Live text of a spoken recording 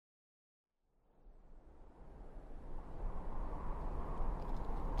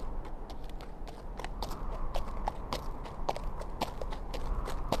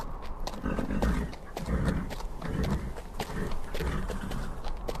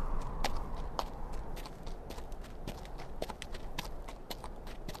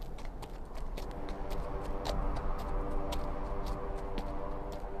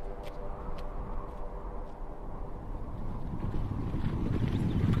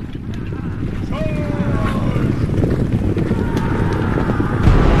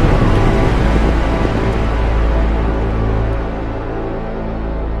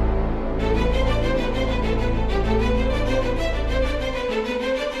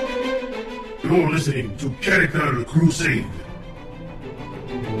You're listening to Character Crusade.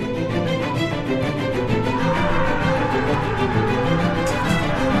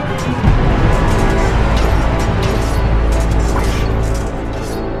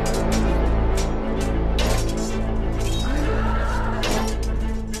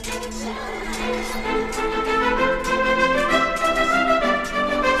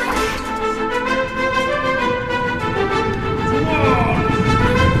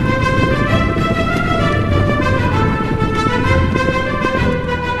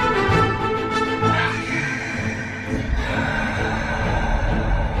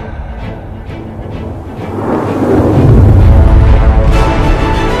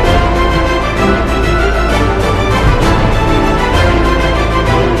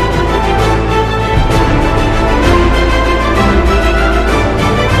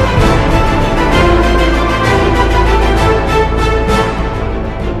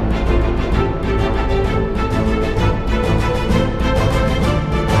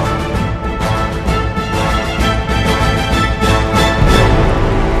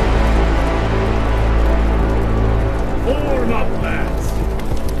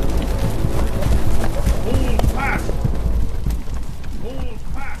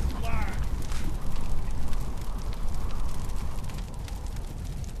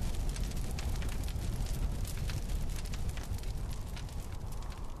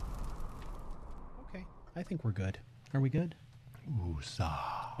 I think we're good. Are we good?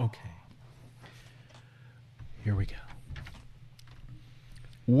 Woosah. Okay. Here we go.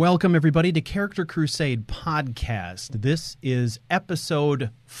 Welcome, everybody, to Character Crusade Podcast. This is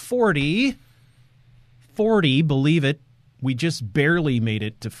episode 40. 40, believe it. We just barely made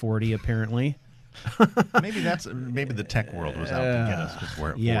it to 40, apparently. Maybe the tech world was out to get us because we're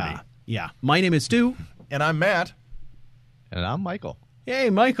at 40. Yeah. My name is Stu. And I'm Matt. And I'm Michael.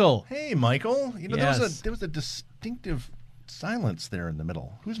 Hey, Michael. Hey, Michael. You know, Yes. there was a distinctive silence there in the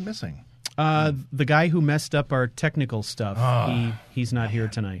middle. Who's missing? The guy who messed up our technical stuff. Oh, he's not here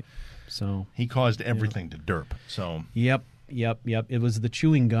tonight. So He caused everything to derp. So Yep. It was the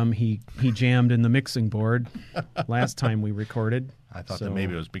chewing gum he jammed in the mixing board last time we recorded. I thought that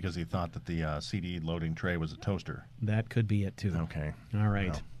maybe it was because he thought that the CD loading tray was a toaster. That could be it, too. Okay. All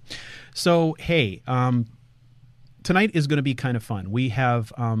right. Well. So, hey, tonight is going to be kind of fun. We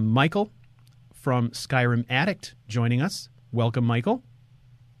have Michael from Skyrim Addict joining us. Welcome, Michael.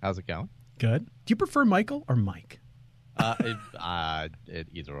 How's it going? Good. Do you prefer Michael or Mike? It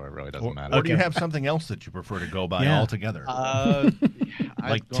either or really doesn't matter. Or do you have something else that you prefer to go by altogether?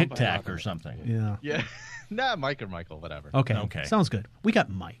 Like Tic Tac or something? Yeah. Yeah. Nah, Mike or Michael, whatever. Okay. Sounds good. We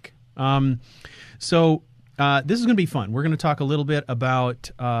got Mike. So this is going to be fun. We're going to talk a little bit about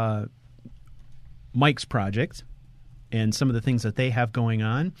Mike's project and some of the things that they have going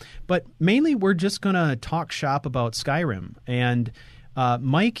on. But mainly we're just going to talk shop about Skyrim. And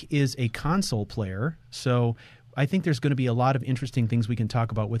Mike is a console player, so I think there's going to be a lot of interesting things we can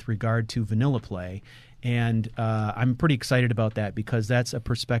talk about with regard to vanilla play. And I'm pretty excited about that because that's a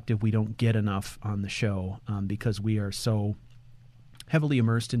perspective we don't get enough on the show because we are so heavily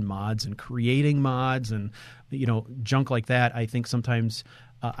immersed in mods and creating mods and, junk like that. I think sometimes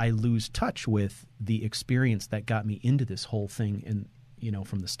I lose touch with the experience that got me into this whole thing and,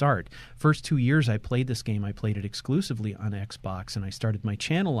 from the start. First 2 years I played this game, I played it exclusively on Xbox, and I started my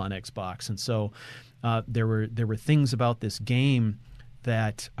channel on Xbox. And so there were things about this game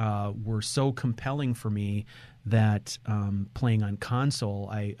that were so compelling for me that playing on console,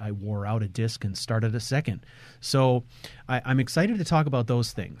 I wore out a disc and started a second. So I'm excited to talk about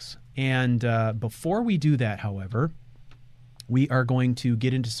those things. And before we do that, however, we are going to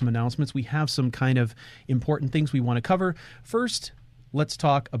get into some announcements. We have some kind of important things we want to cover. First, let's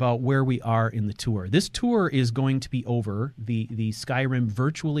talk about where we are in the tour. This tour is going to be over, the Skyrim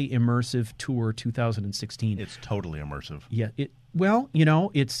Virtually Immersive Tour 2016. It's totally immersive. Yeah.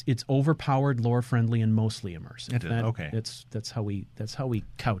 It's overpowered, lore friendly, and mostly immersive. It is. Okay. That's how we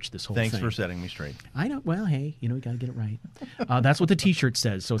couch this whole Thanks thing. for setting me straight. I know. Well, hey, we got to get it right. That's what the T-shirt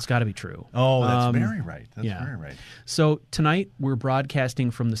says, so it's got to be true. Oh, that's very right. That's very right. So tonight we're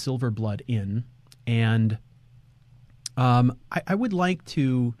broadcasting from the Silver Blood Inn, and I would like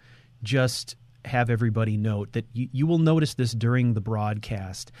to just have everybody note that you will notice this during the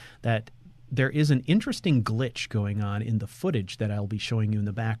broadcast that there is an interesting glitch going on in the footage that I'll be showing you in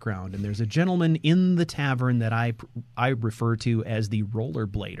the background. And there's a gentleman in the tavern that I refer to as the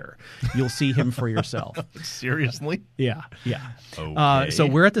rollerblader. You'll see him for yourself. Seriously? Yeah. Okay. So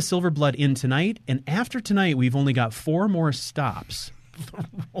we're at the Silver Blood Inn tonight. And after tonight, we've only got 4 more stops The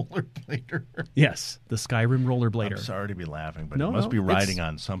rollerblader. Yes, the Skyrim rollerblader. I'm sorry to be laughing, but No, you must no, be riding it's-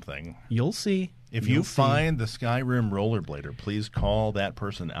 on something. You'll see. If You'll you see. find the Skyrim rollerblader, please call that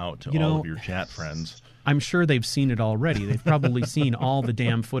person out to all of your chat friends. I'm sure they've seen it already. They've probably seen all the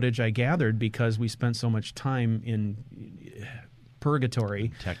damn footage I gathered because we spent so much time in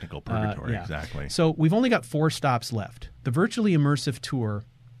purgatory. Technical purgatory, Yeah. exactly. So we've only got 4 stops left. The virtually immersive tour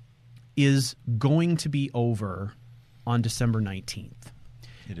is going to be over on December 19th.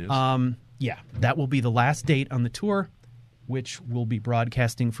 It is. Yeah, that will be the last date on the tour, which will be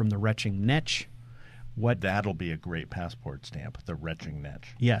broadcasting from the Retching Netch. That'll be a great passport stamp, the Retching Netch.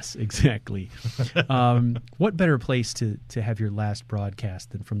 Yes, exactly. What better place to have your last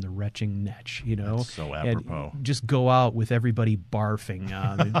broadcast than from the Retching Netch, you know? That's so And apropos. just go out with everybody barfing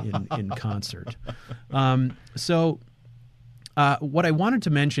in concert. So what I wanted to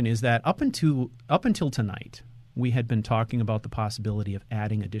mention is that up until tonight, we had been talking about the possibility of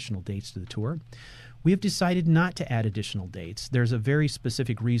adding additional dates to the tour. We have decided not to add additional dates. There's a very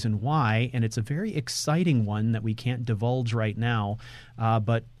specific reason why, and it's a very exciting one that we can't divulge right now.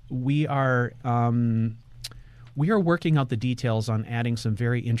 But we are working out the details on adding some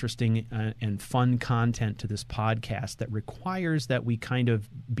very interesting and fun content to this podcast that requires that we kind of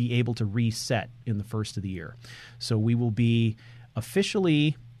be able to reset in the first of the year. So we will be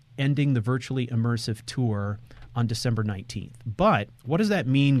officially ending the virtually immersive tour on December 19th. But what does that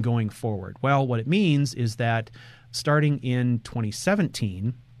mean going forward? Well, what it means is that starting in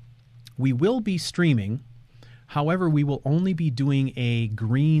 2017, we will be streaming. However, we will only be doing a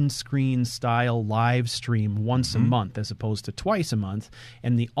green screen style live stream once a month as opposed to twice a month.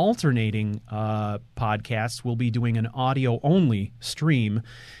 And the alternating podcasts will be doing an audio only stream.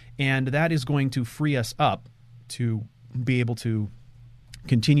 And that is going to free us up to be able to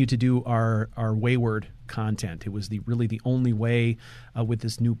continue to do our wayward content. It was really the only way with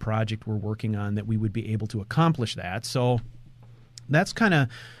this new project we're working on that we would be able to accomplish that. So that's kind of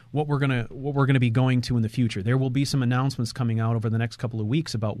what we're gonna be going to in the future. There will be some announcements coming out over the next couple of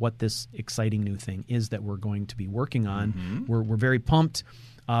weeks about what this exciting new thing is that we're going to be working on. We're very pumped,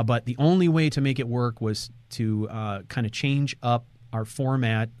 but the only way to make it work was to kind of change up our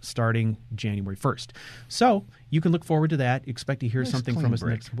format starting January 1st. So you can look forward to that. Expect to hear something from us in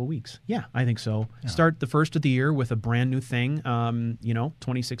the next couple of weeks. Yeah, I think so. Yeah. Start the first of the year with a brand new thing.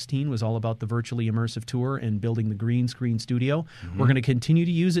 2016 was all about the virtually immersive tour and building the green screen studio. We're going to continue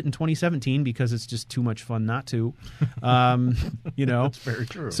to use it in 2017 because it's just too much fun not to. That's very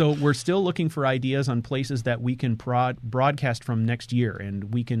true. So we're still looking for ideas on places that we can broadcast from next year,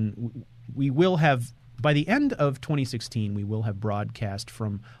 and we will have. By the end of 2016, we will have broadcast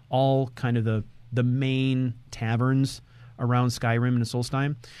from all kind of the main taverns around Skyrim and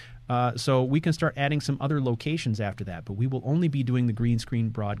Solstheim. So we can start adding some other locations after that, but we will only be doing the green screen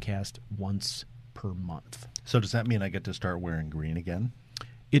broadcast once per month. So does that mean I get to start wearing green again?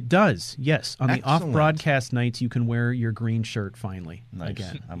 It does, yes. On Excellent. the off-broadcast nights, you can wear your green shirt finally. Nice.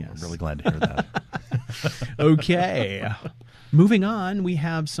 Again. I'm Yes. really glad to hear that. Okay. Moving on, we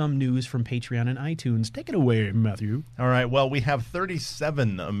have some news from Patreon and iTunes. Take it away, Matthew. All right. Well, we have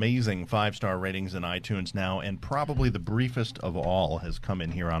 37 amazing 5-star ratings in iTunes now, and probably the briefest of all has come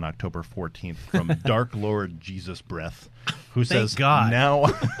in here on October 14th from Dark Lord Jesus Breath, who says, God. Now,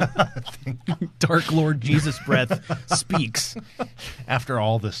 Dark Lord Jesus Breath speaks. after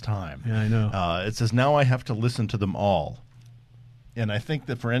all this time. Yeah, I know. It says, now I have to listen to them all. And I think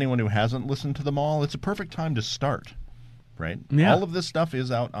that for anyone who hasn't listened to them all, it's a perfect time to start. Right? Yeah. All of this stuff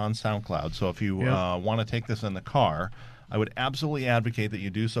is out on SoundCloud. So if you want to take this in the car, I would absolutely advocate that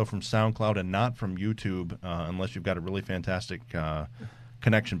you do so from SoundCloud and not from YouTube unless you've got a really fantastic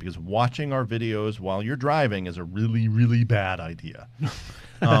connection, because watching our videos while you're driving is a really, really bad idea.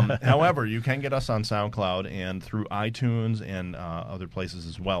 However, you can get us on SoundCloud and through iTunes and other places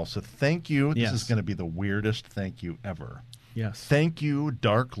as well. So thank you. Yes. This is going to be the weirdest thank you ever. Yes. Thank you,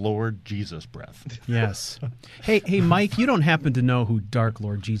 Dark Lord Jesus Breath. Yes. Hey, Mike, you don't happen to know who Dark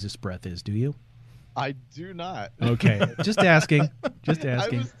Lord Jesus Breath is, do you? I do not. Okay. Just asking. Just I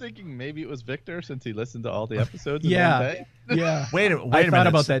asking. was thinking maybe it was Victor since he listened to all the episodes in Yeah. one day. Yeah. Wait a I minute. thought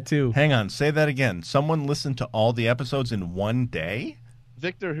about that too. Hang on. Say that again. Someone listened to all the episodes in one day?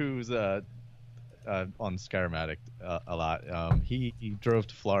 Victor, who's on Skyrim Addict a lot, he drove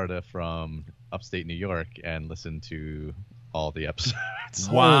to Florida from upstate New York and listened to all the episodes.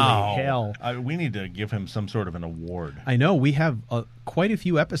 Wow. Holy hell. We need to give him some sort of an award. I know. We have quite a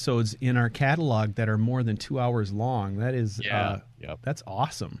few episodes in our catalog that are more than 2 hours long. That is, Yep. that's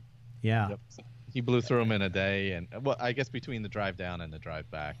awesome. Yeah. Yep. He blew through them in a day, and well, I guess between the drive down and the drive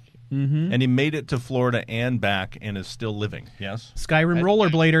back. Mm-hmm. And he made it to Florida and back and is still living. Yes? Skyrim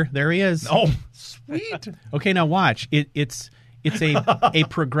rollerblader. There he is. Oh, sweet. Okay, now watch. It's a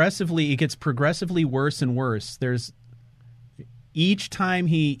progressively. It gets progressively worse and worse. There's each time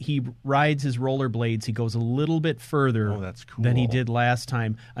he rides his rollerblades, he goes a little bit further that's cool. than he did last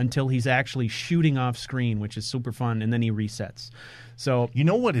time until he's actually shooting off screen, which is super fun, and then he resets. So You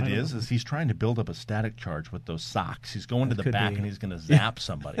know what it is he's trying to build up a static charge with those socks. He's going to the could back be. and he's going to zap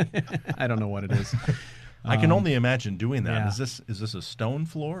somebody. I don't know what it is. I can only imagine doing that. yeah. Is this a stone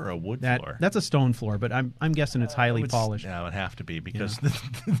floor or a wood floor? That's a stone floor, but I'm guessing it's highly polished. Yeah, it would have to be because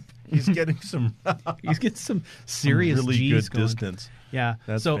he's getting some He's getting some serious really G's good going. distance. Yeah,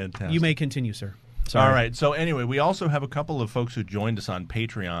 That's so fantastic. you may continue, sir. Sorry. All right. So anyway, we also have a couple of folks who joined us on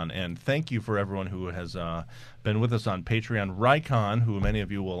Patreon, and thank you for everyone who has been with us on Patreon. Rycon, who many of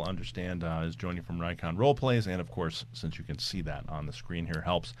you will understand is joining from Rycon Roleplays, and of course, since you can see that on the screen here,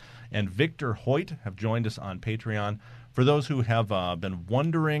 helps. And Victor Hoyt have joined us on Patreon. For those who have been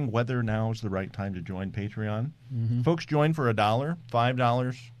wondering whether now is the right time to join Patreon, folks join for $1,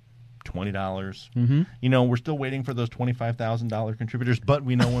 $5. $20. Mm-hmm. You know, we're still waiting for those $25,000 contributors, but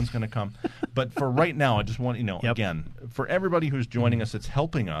we know one's going to come. But for right now, I just want again, for everybody who's joining us, it's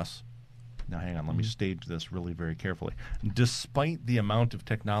helping us. Now, hang on, let me stage this really very carefully. Despite the amount of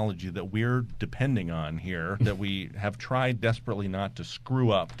technology that we're depending on here, that we have tried desperately not to screw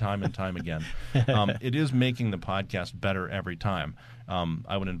up time and time again, it is making the podcast better every time.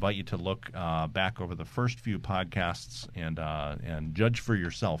 I would invite you to look back over the first few podcasts and judge for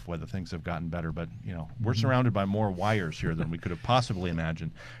yourself whether things have gotten better. But we're surrounded by more wires here than we could have possibly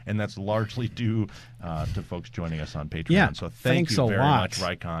imagined, and that's largely due to folks joining us on Patreon. Yeah, so thanks you a very lot. much,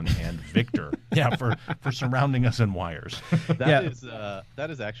 Rycon and Victor, for surrounding us in wires. That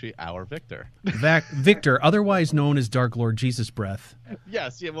is actually our Victor. Victor, otherwise known as Dark Lord Jesus Breath.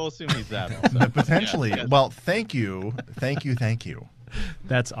 Yes, yeah, we'll assume he's that. Also. Potentially. Yes. Well, thank you.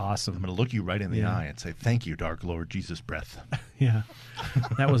 That's I'm awesome. going to look you right in the Yeah. eye and say, thank you, Dark Lord Jesus Breath. Yeah,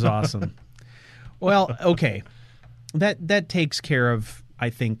 that was awesome. Well, okay, that takes care of, I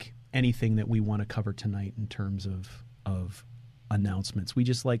think, anything that we want to cover tonight in terms of announcements. We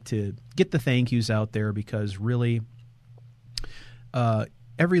just like to get the thank yous out there because really,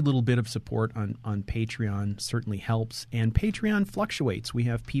 every little bit of support on Patreon certainly helps, and Patreon fluctuates. We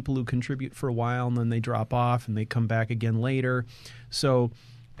have people who contribute for a while and then they drop off and they come back again later. So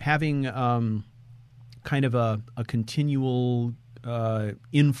having kind of a continual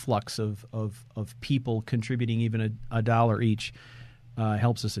influx of people contributing even a dollar each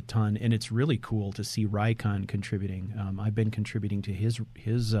helps us a ton, and it's really cool to see Rycon contributing. I've been contributing to his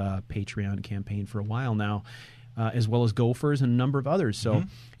Patreon campaign for a while now, as well as Gophers and a number of others. So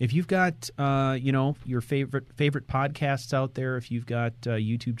if you've got your favorite podcasts out there, if you've got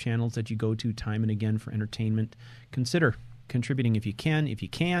YouTube channels that you go to time and again for entertainment, consider contributing if you can. If you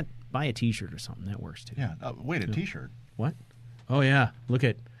can't, buy a T-shirt or something. That works too. Yeah. Wait, a T-shirt. What? Oh yeah, look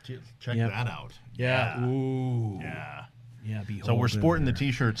at Check Yep. that out. yeah. Ooh. Yeah. Yeah, behold So we're sporting the there.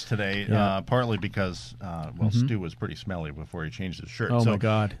 T-shirts today, Yeah. partly because, Stu was pretty smelly before he changed his shirt. Oh so, my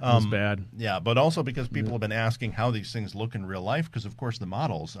God, it was bad. Yeah, but also because people have been asking how these things look in real life, because of course the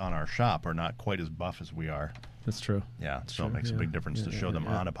models on our shop are not quite as buff as we are. That's true. Yeah, so it true, makes a yeah. big difference to Yeah, show yeah, them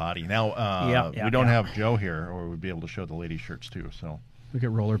yeah. on a potty. Now, Yeah, we don't yeah. have Joe here, or we'd be able to show the ladies' shirts too. So Look at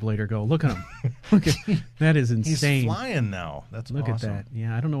Rollerblader go. Look at him. Look at that is he's insane. flying now. That's Look awesome. at that.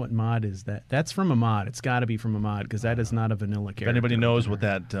 Yeah, I don't know what mod is that. That's from a mod. It's got to be from a mod because that is not a vanilla character. If anybody knows what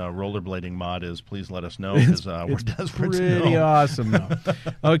that rollerblading mod is, please let us know, because we're It's desperate to pretty know. awesome, though.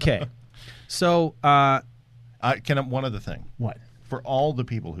 Okay, so One other thing. what? For all the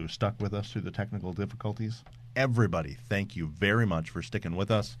people who stuck with us through the technical difficulties, everybody, thank you very much for sticking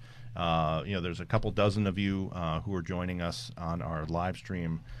with us. There's a couple dozen of you who are joining us on our live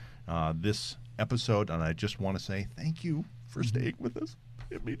stream this episode, and I just want to say thank you for staying with us.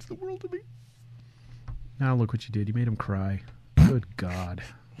 It means the world to me. Now look what you did. You made him cry. Good God.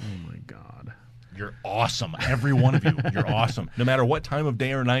 Oh, my God. You're awesome, every one of you. You're awesome. No matter what time of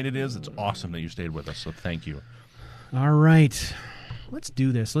day or night it is, it's awesome that you stayed with us, so thank you. All right. Let's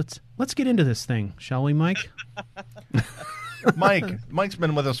do this. Let's get into this thing, shall we, Mike? Mike's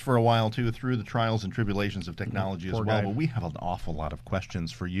been with us for a while, too, through the trials and tribulations of technology as Poor well. guy. But we have an awful lot of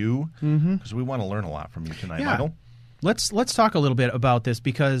questions for you, because we want to learn a lot from you tonight, Yeah. Michael. Let's talk a little bit about this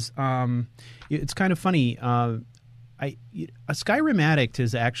because it's kind of funny. A Skyrim Addict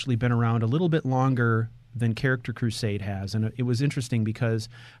has actually been around a little bit longer than Character Crusade has, and it was interesting because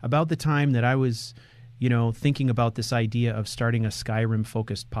about the time that I was, thinking about this idea of starting a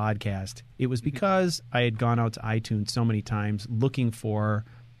Skyrim-focused podcast, it was because I had gone out to iTunes so many times looking for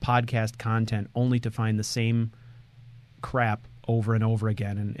podcast content only to find the same crap over and over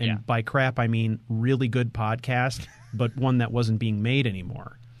again. And by crap, I mean really good podcast, but one that wasn't being made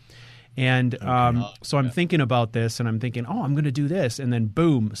anymore. And so I'm thinking about this, and I'm thinking, I'm going to do this. And then,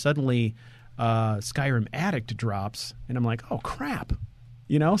 boom, suddenly Skyrim Addict drops, and I'm like, oh, crap.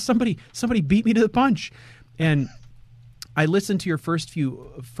 Somebody beat me to the punch. And I listened to your first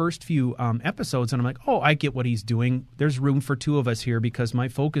few episodes, and I'm like, oh, I get what he's doing. There's room for two of us here because my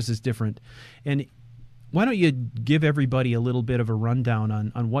focus is different. And why don't you give everybody a little bit of a rundown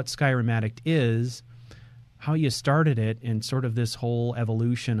on what Skyrim Addict is, how you started it, and sort of this whole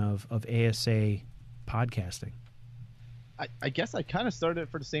evolution of ASA podcasting? I guess I kind of started it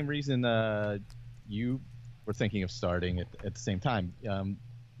for the same reason you were thinking of starting at the same time.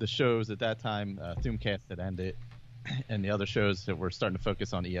 The shows at that time, Thumbcast had ended, and the other shows that were starting to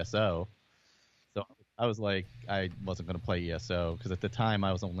focus on ESO. So I was like, I wasn't going to play ESO because at the time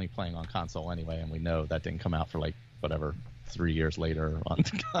I was only playing on console anyway, and we know that didn't come out for 3 years later on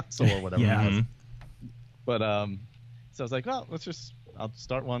the console or whatever it was. But so I was like, well, I'll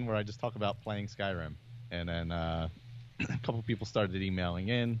start one where I just talk about playing Skyrim. And then a couple people started emailing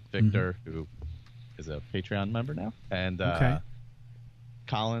in. Victor, who is a Patreon member now, and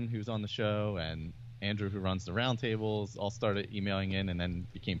Colin, who's on the show, and Andrew, who runs the roundtables, all started emailing in and then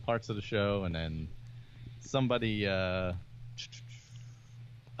became parts of the show. And then somebody, guy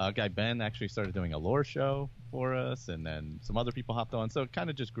Ben, actually started doing a lore show for us, and then some other people hopped on. So it kind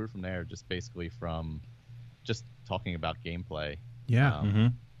of just grew from there, just basically from just talking about gameplay. Yeah.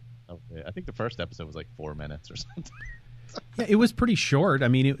 I think the first episode was 4 minutes or something. Yeah, it was pretty short. I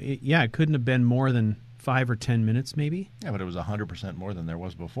mean, it couldn't have been more than 5 or 10 minutes, maybe. Yeah, but it was 100% more than there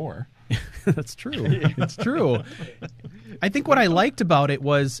was before. That's true. It's true. I think what I liked about it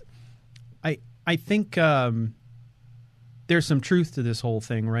was, I think there's some truth to this whole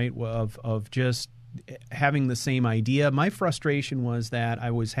thing, right? Of just having the same idea. My frustration was that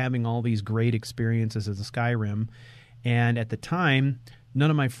I was having all these great experiences as a Skyrim, and at the time, none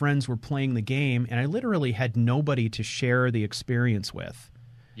of my friends were playing the game, and I literally had nobody to share the experience with.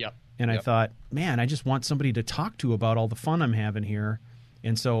 Yep. And I thought, man, I just want somebody to talk to about all the fun I'm having here.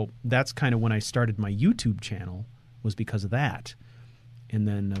 And so that's kind of when I started my YouTube channel, was because of that. And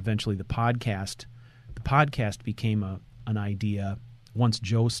then eventually the podcast became an idea once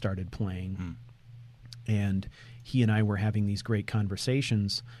Joe started playing. And he and I were having these great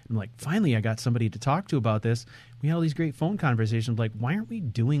conversations. I'm like, finally, I got somebody to talk to about this. We had all these great phone conversations. Like, why aren't we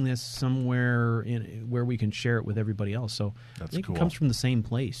doing this somewhere where we can share it with everybody else? So I think it comes from the same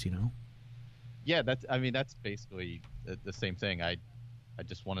place, Yeah, that's basically the same thing. I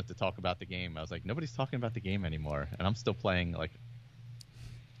just wanted to talk about the game. I was like, nobody's talking about the game anymore, and I'm still playing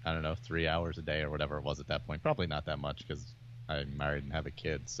 3 hours a day or whatever it was at that point. Probably not that much because I'm married and have a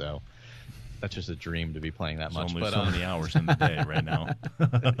kid, so that's just a dream to be playing that much. Only so many hours in the day right now.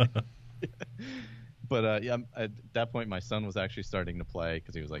 But at that point, my son was actually starting to play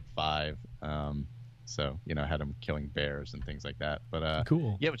because he was 5. So I had him killing bears and things like that. But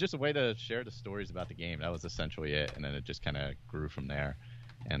cool. Yeah, it was just a way to share the stories about the game. That was essentially it, and then it just kind of grew from there.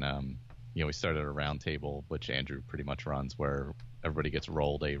 And we started a round table, which Andrew pretty much runs, where everybody gets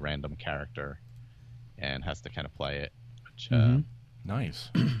rolled a random character and has to kind of play it. Which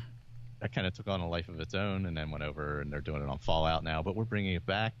nice. That kind of took on a life of its own, and then went over, and they're doing it on Fallout now. But we're bringing it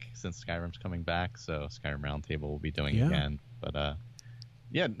back since Skyrim's coming back, so Skyrim Roundtable will be doing it again. But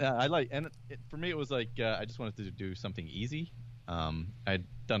I like, and for me it was I just wanted to do something easy. I'd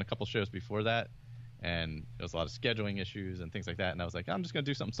done a couple shows before that, and there was a lot of scheduling issues and things like that. And I was like, I'm just going to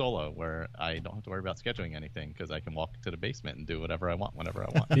do something solo where I don't have to worry about scheduling anything because I can walk to the basement and do whatever I want whenever I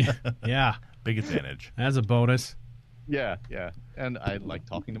want. Yeah, big advantage. That's a bonus. Yeah, and I like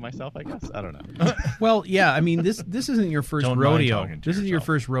talking to myself, I guess. I don't know. Well, yeah, I mean, this isn't your first rodeo. This is your yourself.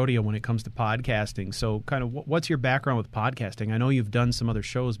 first rodeo when it comes to podcasting. So kind of what's your background with podcasting? I know you've done some other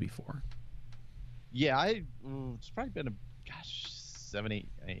shows before. Yeah, it's probably been 7,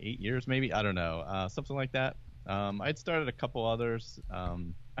 8 years maybe. I don't know. Something like that. I'd started a couple others. I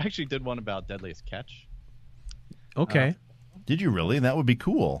actually did one about Deadliest Catch. Okay. Did you really? That would be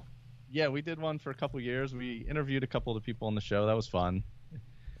cool. Yeah, we did one for a couple years. We interviewed a couple of the people on the show. That was fun.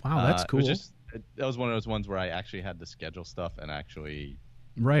 Wow, that's cool. That was one of those ones where I actually had to schedule stuff and actually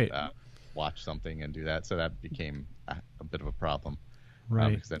watch something and do that. So that became a bit of a problem.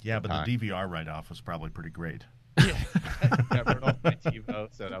 Right. But the DVR write-off was probably pretty great. Yeah, I wrote off my TiVo,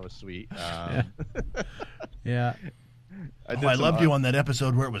 so that was sweet. Yeah. I loved you on that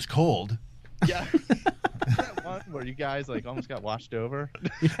episode where it was cold. Yeah. That one where you guys like almost got washed over.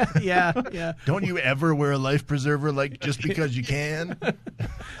 Yeah. Don't you ever wear a life preserver like just because you can?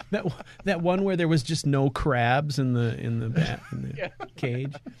 That one where there was just no crabs in the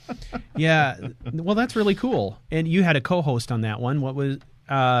cage. Yeah. Well, that's really cool. And you had a co-host on that one. What was?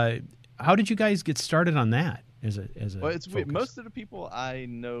 How did you guys get started on that? Well, it's weird. Most of the people I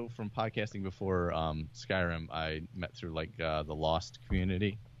know from podcasting before Skyrim, I met through like the Lost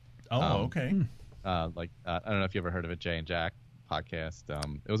community. Oh, okay. I don't know if you ever heard of it, Jay and Jack podcast.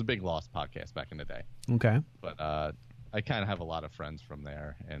 It was a big Lost podcast back in the day. Okay. But I kind of have a lot of friends from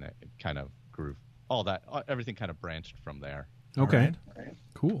there, and it kind of grew. Everything kind of branched from there. Okay. All right.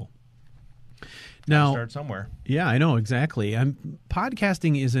 Cool. Now, start somewhere. Yeah, I know exactly.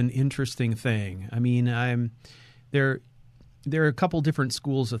 Podcasting is an interesting thing. I mean, there are a couple different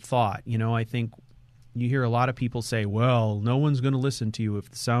schools of thought. You know, I think you hear a lot of people say, "Well, no one's going to listen to you if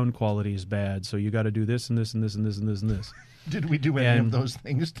the sound quality is bad, so you got to do this and this and this and this and this and this." Did we do any of those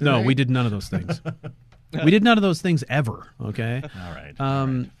things today? No, we did none of those things. We did none of those things ever. Okay. All right.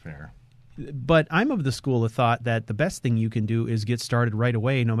 Fair. But I'm of the school of thought that the best thing you can do is get started right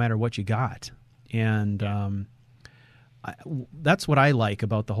away, no matter what you got. And that's what I like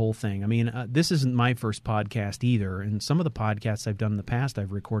about the whole thing. I mean, this isn't my first podcast either. And some of the podcasts I've done in the past,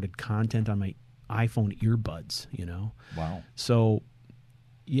 I've recorded content on my iPhone earbuds, you know. Wow. So,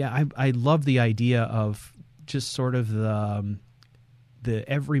 yeah, I love the idea of just sort of the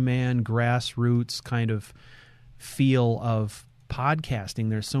everyman grassroots kind of feel of podcasting.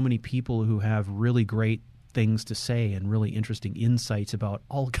 There's so many people who have really great things to say and really interesting insights about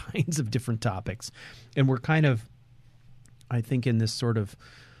all kinds of different topics. And we're kind of, I think, in this sort of,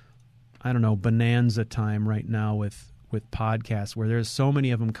 I don't know, bonanza time right now with podcasts where there's so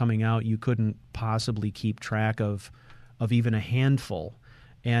many of them coming out you couldn't possibly keep track of even a handful.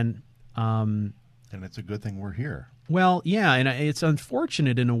 And it's a good thing we're here. Well, yeah, and it's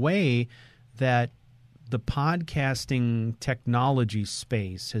unfortunate in a way that the podcasting technology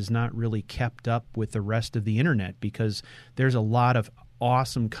space has not really kept up with the rest of the internet, because there's a lot of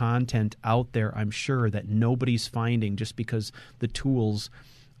awesome content out there, I'm sure, that nobody's finding just because the tools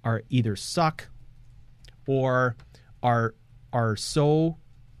are either suck or are so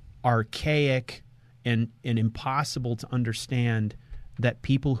archaic and impossible to understand that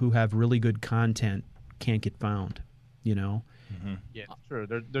people who have really good content can't get found, you know? Mm-hmm. Yeah, true.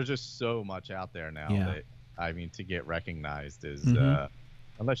 There's just so much out there now that, I mean, to get recognized is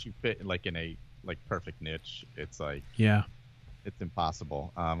unless you fit like in a perfect niche, it's like it's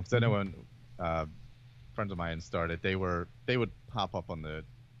impossible. Because I know when friends of mine started, they would pop up on the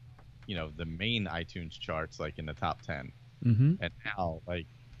main iTunes charts like in the top 10, and now like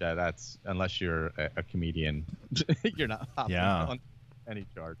that's unless you're a comedian, you're not popping on any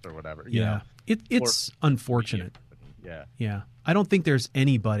charts or whatever. You know? It's unfortunate. Yeah. I don't think there's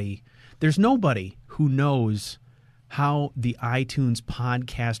nobody who knows how the iTunes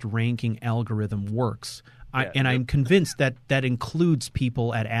podcast ranking algorithm works. I'm convinced that includes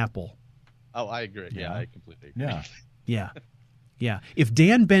people at Apple. Oh, I agree. Yeah, I completely agree. Yeah. If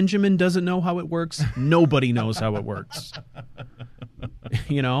Dan Benjamin doesn't know how it works, nobody knows how it works.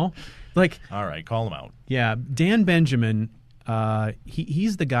 You know? Like, all right, call him out. Yeah, Dan Benjamin,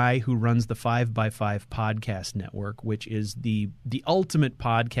 he's the guy who runs the 5x5 podcast network, which is the ultimate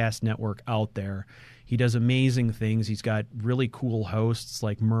podcast network out there. He does amazing things. He's got really cool hosts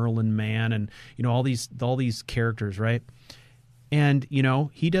like Merlin Mann and all these characters, right? And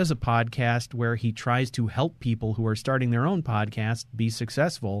he does a podcast where he tries to help people who are starting their own podcast be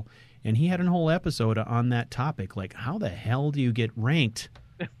successful. And he had a whole episode on that topic, like how the hell do you get ranked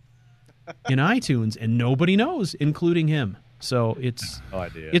in iTunes? And nobody knows, including him. So it's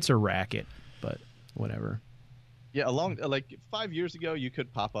a racket, but whatever. Yeah, like 5 years ago, you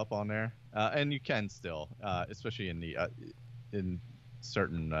could pop up on there, and you can still, especially in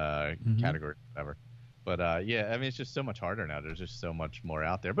certain categories, whatever. But I mean, it's just so much harder now. There's just so much more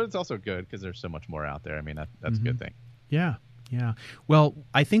out there, but it's also good because there's so much more out there. I mean, that's a good thing. Yeah. Well,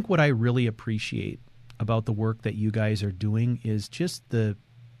 I think what I really appreciate about the work that you guys are doing is just the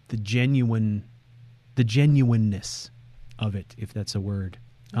genuineness of it, if that's a word.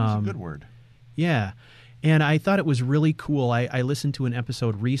 That's a good word. Yeah. And I thought it was really cool. I listened to an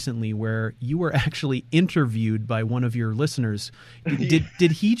episode recently where you were actually interviewed by one of your listeners.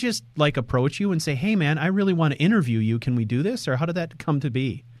 Did he just approach you and say, "Hey, man, I really want to interview you. Can we do this?" Or how did that come to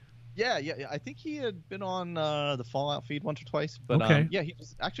be? Yeah. I think he had been on the Fallout feed once or twice. But okay.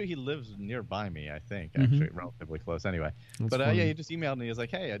 He lives nearby me, I think, actually, relatively close anyway. That's funny. He just emailed me. He was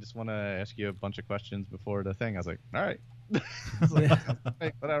like, "Hey, I just want to ask you a bunch of questions before the thing." I was like, "All right." It's like,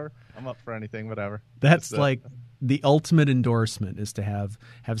 hey, whatever. I'm up for anything, whatever. That's like the ultimate endorsement is to have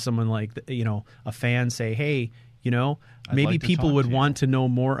someone like, a fan say, hey, maybe like to people talk would to you. want to know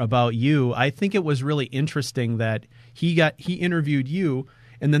more about you. I think it was really interesting that he interviewed you,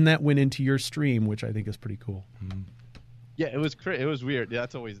 and then that went into your stream, which I think is pretty cool. Yeah, it was weird. Yeah,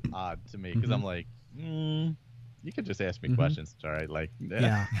 that's always odd to me because I'm like, you could just ask me questions. It's all right. Like,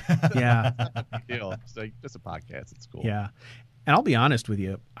 Yeah. not a big deal. It's like just a podcast. It's cool. Yeah. And I'll be honest with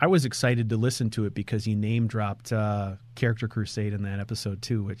you, I was excited to listen to it because you name dropped Character Crusade in that episode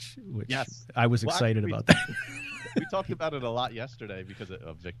too, which Yes. I was Well, excited actually, about that. We talked about it a lot yesterday because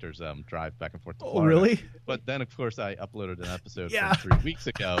of Victor's drive back and forth to Oh, Florida. really? But then, of course, I uploaded an episode Yeah. from 3 weeks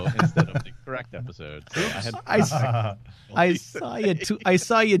ago instead of the correct episode. So I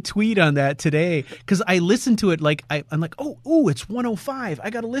saw you tweet on that today because I listened to it like I'm like, oh, it's 105. I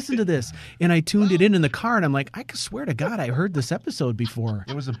got to listen to this, and I tuned it in the car, and I'm like, I swear to God, I heard this episode before.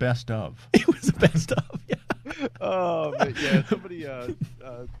 It was a best of. It was the best of. Yeah. Oh, but yeah,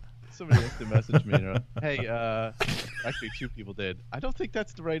 somebody has to message me. Hey, actually, 2 people did. I don't think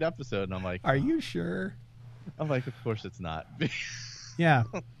that's the right episode. And I'm like, Are you sure? I'm like, of course it's not. Yeah.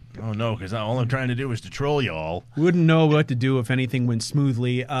 Oh no, because all I'm trying to do is to troll y'all. Wouldn't know what to do if anything went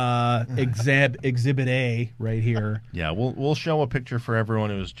smoothly. Exhibit A right here. Yeah, we'll show a picture for everyone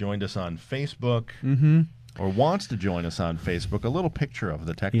who has joined us on Facebook or wants to join us on Facebook. A little picture of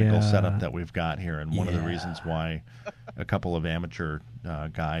the technical Yeah. setup that we've got here, and one of the Yeah. reasons why a couple of amateur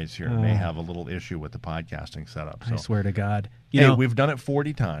guys here may have a little issue with the podcasting setup. So, I swear to God. we've done it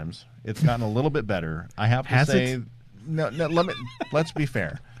 40 times. It's gotten a little bit better. I have to Has say, it? no. Let's be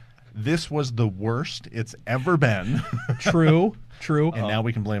fair. This was the worst it's ever been, True. and now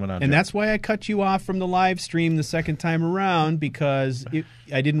we can blame it on. And Joe. that's why I cut you off from the live stream the second time around, because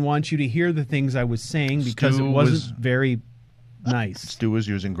I didn't want you to hear the things I was saying because Stu it wasn't was- very nice. Stu was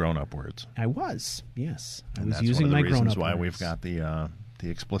using grown-up words. I was, yes. I And was that's using one my of the grown-up reasons why words. we've got the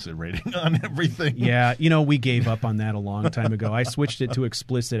explicit rating on everything. Yeah, we gave up on that a long time ago. I switched it to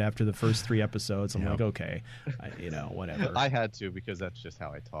explicit after the first 3 episodes. I'm Yep. like, okay, whatever. I had to because that's just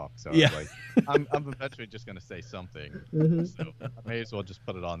how I talk. So Yeah. I was like, I'm eventually just going to say something. So I may as well just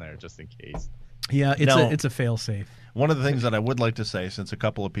put it on there just in case. Yeah, Now- it's a fail-safe. One of the things that I would like to say, since a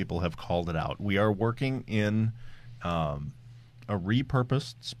couple of people have called it out, we are working in a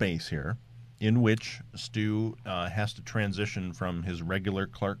repurposed space here in which Stu has to transition from his regular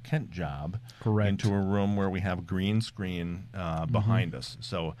Clark Kent job Correct. into a room where we have green screen behind us.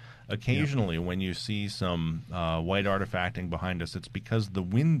 So occasionally when you see some white artifacting behind us, it's because the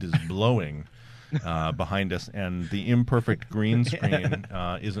wind is blowing behind us, and the imperfect green screen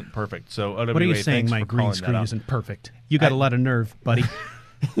isn't perfect. So OWA, What are you saying? thanks My for green calling that screen out. isn't perfect. You got a lot of nerve, buddy.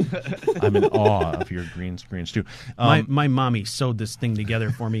 I'm in awe of your green screens too. My mommy sewed this thing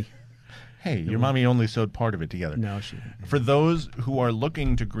together for me. Hey, your mommy only sewed part of it together. No, she didn't. For those who are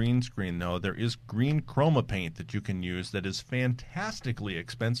looking to green screen, though, there is green chroma paint that you can use that is fantastically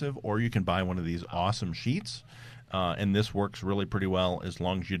expensive, or you can buy one of these awesome sheets, and this works really pretty well as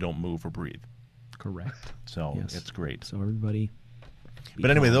long as you don't move or breathe. Correct. So Yes. it's great. So everybody. But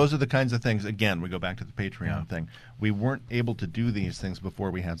anyway, those are the kinds of things. Again, we go back to the Patreon thing. We weren't able to do these things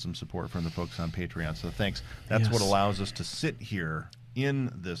before we had some support from the folks on Patreon. So thanks. That's Yes. what allows us to sit here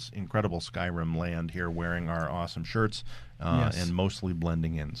in this incredible Skyrim land here wearing our awesome shirts Yes. and mostly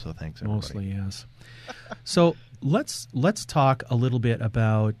blending in. So thanks, everybody. Mostly, yes. So let's talk a little bit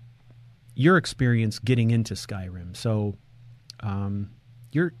about your experience getting into Skyrim. So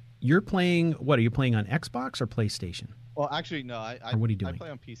you're playing, what are you playing on Xbox or PlayStation? Well, actually, no. Or what are you doing? I play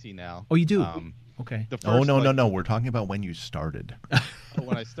on PC now. Oh, you do? Oh, Okay. The first, no. We're talking about when you started.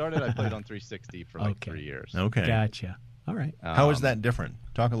 When I started, I played on 360 for like Okay. 3 years. Okay. Gotcha. All right. How is that different?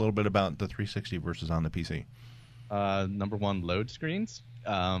 Talk a little bit about the 360 versus on the PC. Number one, load screens.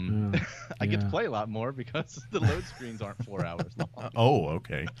 Oh, I get to yeah. play a lot more because the load screens aren't 4 hours long. Oh,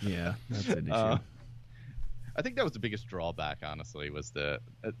 okay. Yeah, that's an issue. I think that was the biggest drawback, honestly, was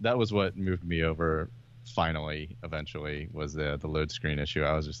that was what moved me over eventually, was the load screen issue.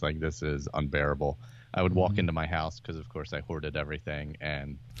 I was just like, this is unbearable. I would walk into my house because, of course, I hoarded everything,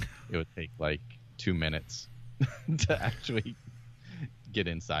 and it would take like 2 minutes to actually get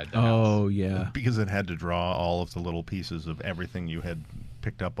inside the house. Oh, yeah. Because it had to draw all of the little pieces of everything you had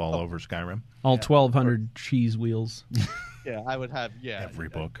picked up all over Skyrim. All 1,200 cheese wheels. Yeah, I would have Every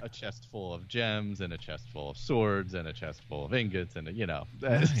book. a chest full of gems and a chest full of swords and a chest full of ingots and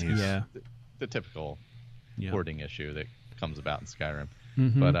Nice. Yeah. the typical Yeah. hoarding issue that comes about in Skyrim.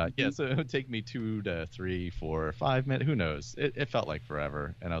 Mhm. But so it would take me 2 to 3, 4, 5 minutes. Who knows? It felt like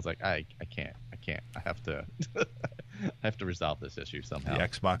forever, and I was like, I can't. I have to. have to resolve this issue somehow. The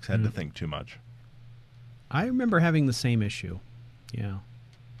Xbox had to think too much. I remember having the same issue. Yeah.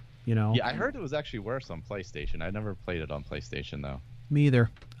 Yeah, I heard it was actually worse on PlayStation. I never played it on PlayStation, though. Me either.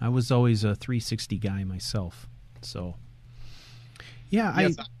 I was always a 360 guy myself. So, yeah,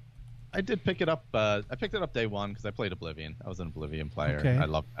 yes, I did pick it up. I picked it up day one because I played Oblivion. I was an Oblivion player. Okay. I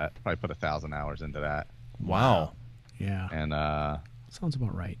loved that. Probably put 1,000 hours into that. Wow. Yeah. And sounds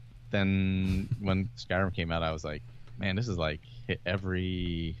about right. then when Skyrim came out, I was like, man, this is like hit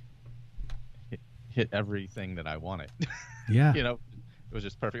everything that I wanted. Yeah. It was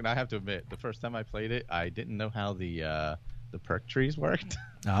just perfect. And I have to admit, the first time I played it, I didn't know how the perk trees worked.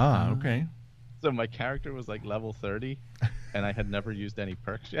 Ah, okay. So my character was like level 30, and I had never used any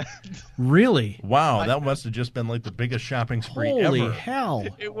perks yet. Really? Wow, that must have just been like the biggest shopping spree Holy ever. hell.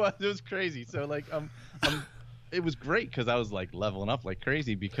 It was crazy. So like it was great because I was like leveling up like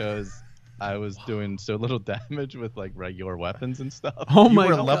crazy because I was doing so little damage with like regular weapons and stuff. Oh You my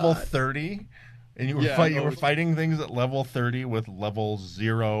were God. level 30, and you were Yeah, you no, were fighting things at level 30 with level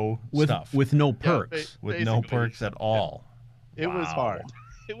 0 stuff. With no perks. with no basically. perks at all. It was Wow. hard.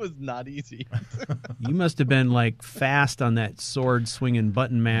 It was not easy. You must have been like fast on that sword swinging,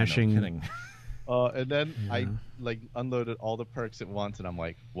 button mashing. No kidding. And then I like unloaded all the perks at once, and I'm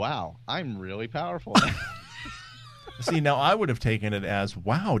like, wow, I'm really powerful now. See, now I would have taken it as,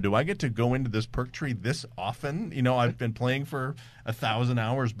 wow, do I get to go into this perk tree this often? I've been playing for 1,000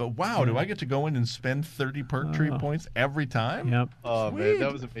 hours, but wow, do I get to go in and spend 30 perk tree points every time? Yep. Oh Sweet. man,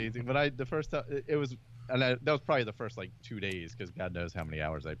 that was amazing. But the first time it was, and that was probably the first like 2 days because God knows how many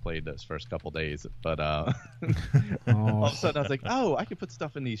hours I played those first couple days. But all of a sudden I was like, oh, I could put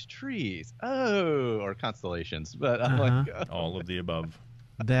stuff in these trees, or constellations. But I'm like, All of the above.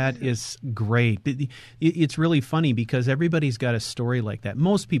 That is great. It's really funny because everybody's got a story like that.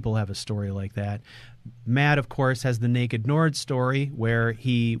 Most people have a story like that. Matt, of course, has the Naked Nord story where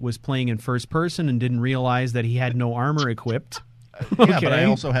he was playing in first person and didn't realize that he had no armor equipped. Yeah, but I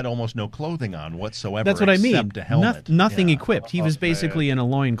also had almost no clothing on whatsoever. That's what I mean. Except a helmet. Nothing Yeah. equipped. He was basically in a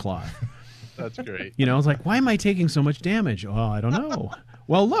loincloth. that's great. It's like, why am I taking so much damage? Oh, I don't know.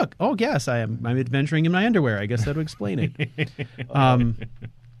 Well, look. Oh, yes, I'm adventuring in my underwear. I guess that would explain it.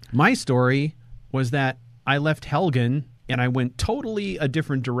 My story was that I left Helgen and I went totally a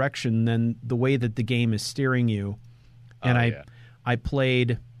different direction than the way that the game is steering you. And I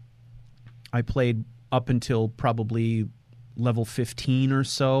played up until probably level 15 or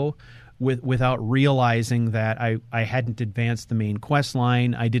so without realizing that I hadn't advanced the main quest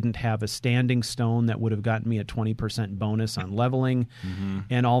line. I didn't have a standing stone that would have gotten me a 20% bonus on leveling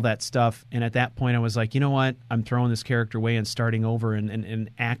and all that stuff. And at that point I was like, you know what? I'm throwing this character away and starting over and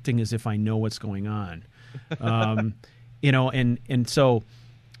acting as if I know what's going on. And so,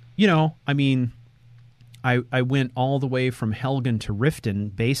 I mean, I went all the way from Helgen to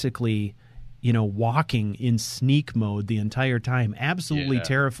Riften, basically, walking in sneak mode the entire time, absolutely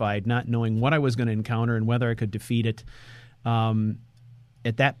terrified, not knowing what I was going to encounter and whether I could defeat it.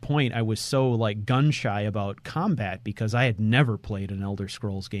 At that point, I was so like gun shy about combat because I had never played an Elder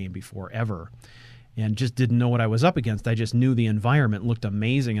Scrolls game before, ever, and just didn't know what I was up against. I just knew the environment looked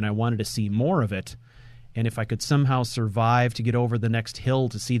amazing, and I wanted to see more of it. And if I could somehow survive to get over the next hill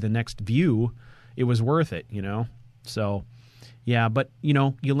to see the next view, it was worth it, So... yeah, but,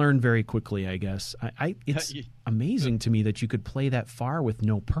 you learn very quickly, I guess. It's amazing to me that you could play that far with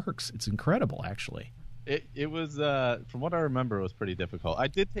no perks. It's incredible, actually. It was, from what I remember, it was pretty difficult. I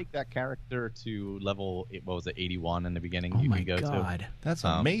did take that character to level, 81 in the beginning. Oh, you my can go God. To. That's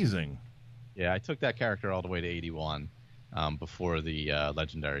amazing. Yeah, I took that character all the way to 81 before the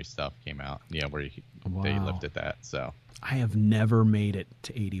legendary stuff came out, where they lifted that. So I have never made it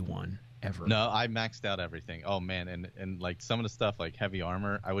to 81. Ever. No, I maxed out everything. Oh man, and like some of the stuff like heavy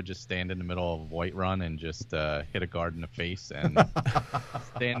armor, I would just stand in the middle of a white run and just hit a guard in the face and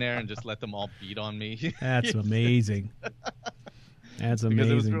stand there and just let them all beat on me. That's amazing. That's amazing. Because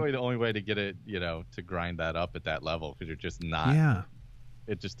it was really the only way to get it, to grind that up at that level because you're just not. Yeah.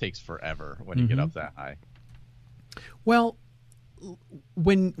 It just takes forever when you get up that high. Well,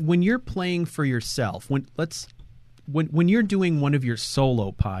 when you're playing for yourself, when you're doing one of your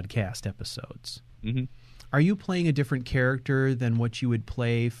solo podcast episodes, are you playing a different character than what you would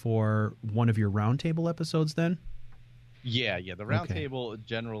play for one of your roundtable episodes then? Yeah. The roundtable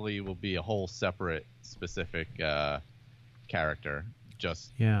generally will be a whole separate specific character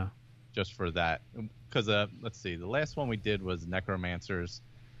just for that. Because, let's see, the last one we did was Necromancers.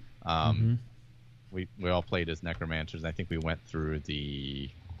 We all played as Necromancers. I think we went through the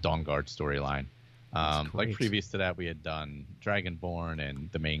Dawnguard storyline. Like previous to that, we had done Dragonborn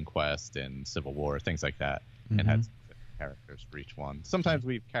and the main quest and Civil War, things like that, and had characters for each one. Sometimes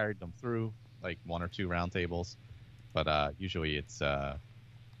we've carried them through like 1 or 2 round tables, but usually it's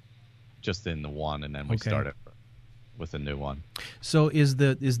just in the one, and then we start it with a new one. So is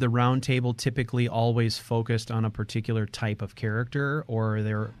the round table typically always focused on a particular type of character, or are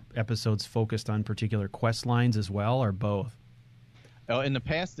there episodes focused on particular quest lines as well, or both? Oh, in the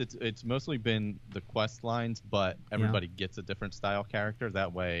past, it's mostly been the quest lines, but everybody gets a different style character.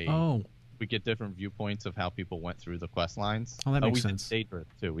 That way, we get different viewpoints of how people went through the quest lines. Oh, that makes sense. We did Daedric,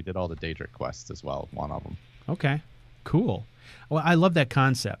 too. We did all the Daedric quests as well, one of them. Okay, cool. Well, I love that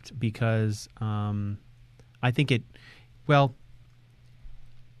concept because I think it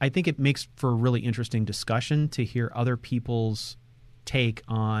makes for a really interesting discussion to hear other people's take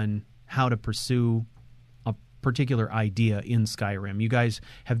on how to pursue a particular idea in Skyrim. You guys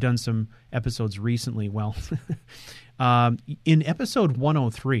have done some episodes recently. Well, in episode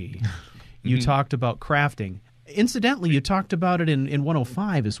 103, you talked about crafting. Incidentally, you talked about it in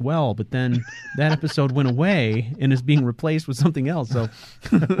 105 as well, but then that episode went away and is being replaced with something else. So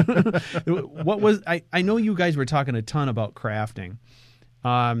what was I know you guys were talking a ton about crafting.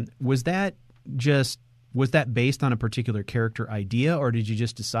 Was that based on a particular character idea, or did you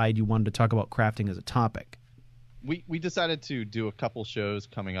just decide you wanted to talk about crafting as a topic? We decided to do a couple shows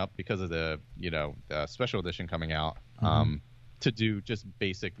coming up because of the special edition coming out, to do just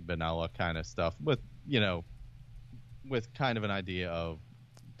basic vanilla kind of stuff with kind of an idea of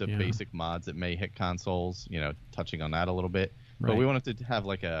the basic mods that may hit consoles, touching on that a little bit. Right. But we wanted to have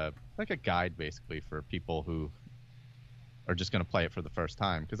like a guide basically for people who are just going to play it for the first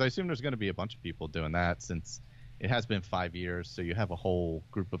time, because I assume there's going to be a bunch of people doing that since it has been 5 years, so you have a whole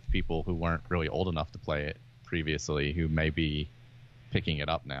group of people who weren't really old enough to play it previously who may be picking it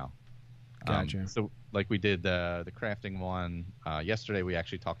up now. Gotcha. So like we did the crafting one yesterday, we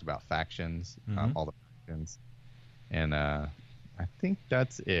actually talked about factions, all the factions, and I think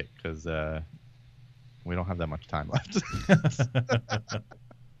that's it because we don't have that much time left.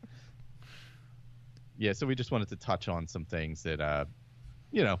 Yeah, so we just wanted to touch on some things that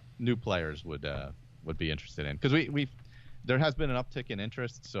new players would be interested in, because there has been an uptick in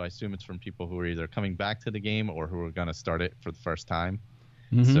interest, so I assume it's from people who are either coming back to the game or who are going to start it for the first time.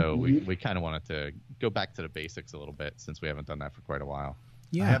 So we kind of wanted to go back to the basics a little bit since we haven't done that for quite a while.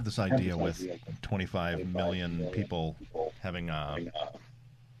 Yeah. I have this idea with 25 million people having where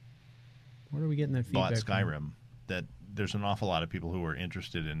are we getting that bought feedback Skyrim from? that there's an awful lot of people who are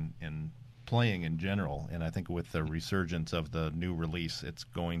interested in playing in general, and I think with the resurgence of the new release, it's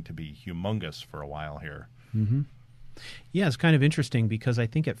going to be humongous for a while here. Yeah, it's kind of interesting because I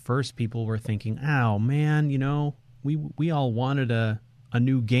think at first people were thinking, "Oh man, we all wanted a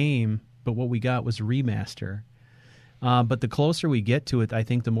new game, but what we got was a remaster." But the closer we get to it, I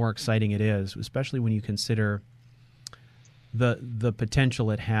think the more exciting it is, especially when you consider the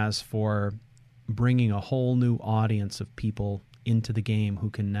potential it has for bringing a whole new audience of people into the game who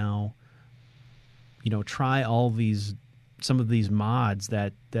can now, try some of these mods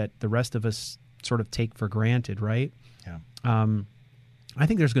that the rest of us sort of take for granted, right? Yeah. I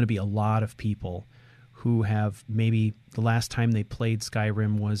think there's going to be a lot of people who have maybe the last time they played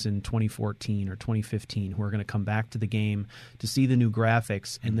Skyrim was in 2014 or 2015, who are going to come back to the game to see the new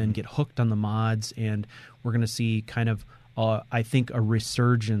graphics and then get hooked on the mods, and we're going to see kind of, I think, a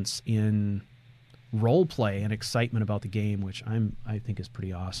resurgence in role play and excitement about the game, which I think is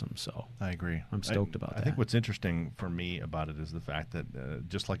pretty awesome. So I agree. I'm stoked about that. I think what's interesting for me about it is the fact that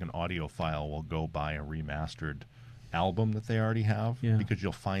just like an audio file will go buy a remastered album that they already have, because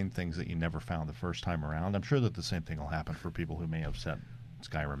you'll find things that you never found the first time around. I'm sure that the same thing will happen for people who may have set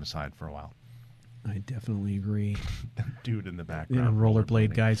Skyrim aside for a while. I definitely agree. Dude in the background.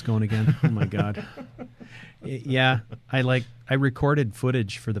 Rollerblade guy's going again. Oh my God. Yeah, I recorded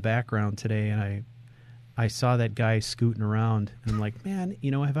footage for the background today, and I saw that guy scooting around, and I'm like, man,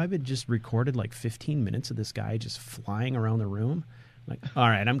 have I been just recorded like 15 minutes of this guy just flying around the room? I'm like, all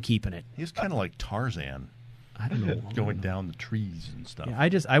right, I'm keeping it. He's kind of like Tarzan. I don't know. Going down the trees and stuff. Yeah,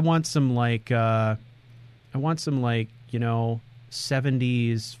 I want some 70s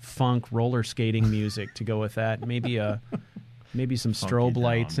funk roller skating music to go with that. Maybe some strobe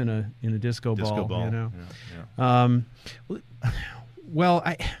lights in a disco ball. Yeah. Well,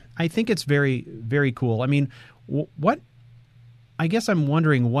 I think it's very, very cool. I mean, I guess I'm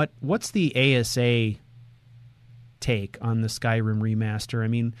wondering what's the ASA take on the Skyrim remaster? I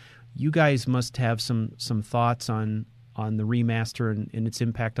mean, you guys must have some thoughts on the remaster and its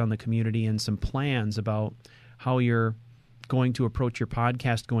impact on the community, and some plans about how you're going to approach your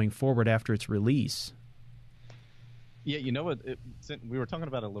podcast going forward after its release. Yeah, you know what? We were talking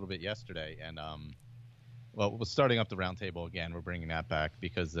about it a little bit yesterday, and well, we're starting up the roundtable again. We're bringing that back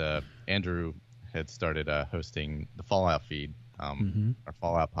because Andrew had started hosting the Fallout feed, our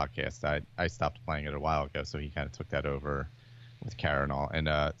Fallout podcast. I stopped playing it a while ago, so he kind of took that over with Kara and all. And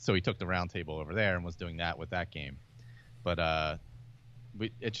so he took the roundtable over there and was doing that with that game. But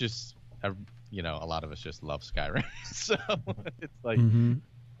it's just, a lot of us just love Skyrim. So it's like, I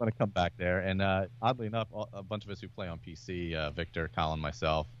want to come back there. And oddly enough, a bunch of us who play on PC, Victor, Colin,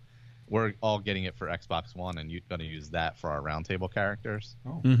 myself, we're all getting it for Xbox One, and you're going to use that for our roundtable characters.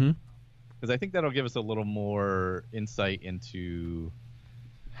 Oh. Because I think that'll give us a little more insight into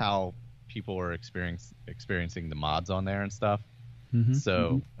how people are experiencing the mods on there and stuff.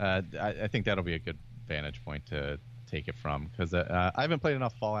 So I think that'll be a good vantage point to take it from, because I haven't played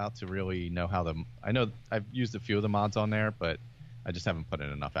enough Fallout to really know how I know I've used a few of the mods on there, but I just haven't put in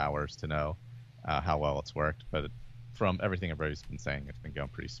enough hours to know how well it's worked. But from everything everybody's been saying, it's been going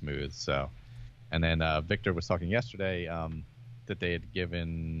pretty smooth. So, and then Victor was talking yesterday that they had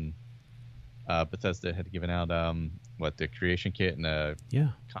given Bethesda had given out the creation kit and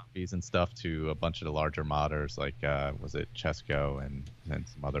copies and stuff to a bunch of the larger modders, like was it Chesco and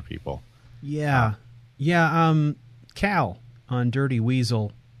some other people. Cal on Dirty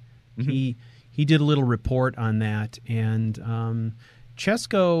Weasel, he did a little report on that, and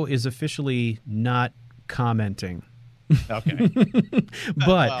Chesco is officially not commenting. Okay.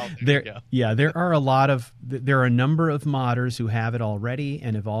 But there are a number of modders who have it already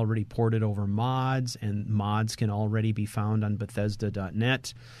and have already ported over mods, and mods can already be found on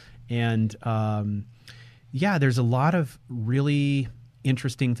Bethesda.net. And there's a lot of really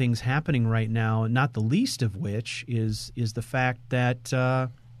interesting things happening right now, not the least of which is the fact that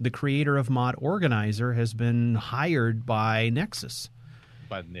the creator of Mod Organizer has been hired by Nexus.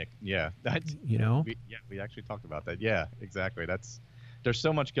 By Nick, yeah. That's, we actually talked about that. Yeah, exactly. There's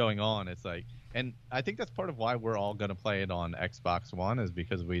so much going on. It's like, and I think that's part of why we're all going to play it on Xbox One, is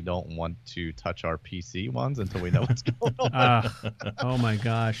because we don't want to touch our PC ones until we know what's going on. Oh my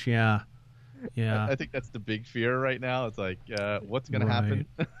gosh, yeah. I think that's the big fear right now. It's like, what's going to happen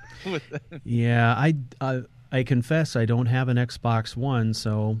with that? Yeah, I confess I don't have an Xbox One,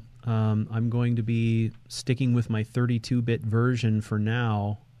 so I'm going to be sticking with my 32-bit version for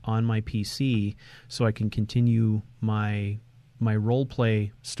now on my PC, so I can continue my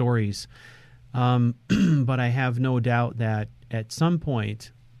role-play stories. But I have no doubt that at some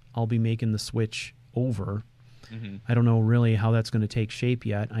point I'll be making the switch over. I don't know really how that's going to take shape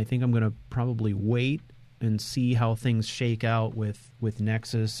yet. I think I'm going to probably wait and see how things shake out with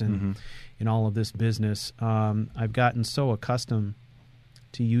Nexus and all of this business. I've gotten so accustomed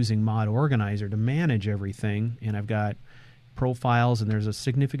to using Mod Organizer to manage everything, and I've got profiles, and there's a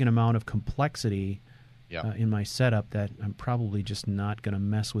significant amount of complexity in my setup that I'm probably just not going to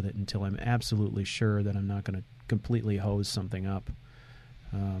mess with it until I'm absolutely sure that I'm not going to completely hose something up.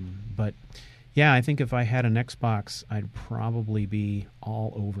 But yeah, I think if I had an Xbox, I'd probably be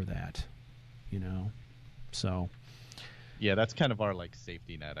all over that, So. Yeah, that's kind of our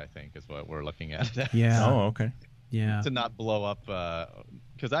safety net, I think, is what we're looking at. Yeah. Oh, okay. Yeah. To not blow up,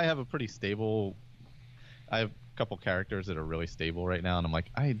 because I have a couple characters that are really stable right now, and I'm like,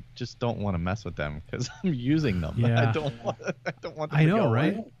 I just don't want to mess with them because I'm using them. Yeah. I don't want them I know, to go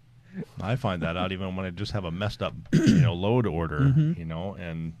right? away. I find that out even when I just have a messed up, load order,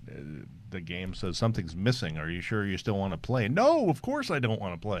 and the game says something's missing. Are you sure you still want to play? No, of course I don't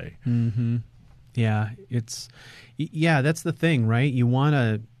want to play. Yeah, that's the thing, right? You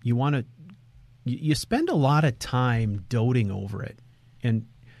spend a lot of time doting over it and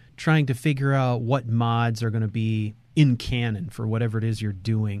trying to figure out what mods are going to be in canon for whatever it is you're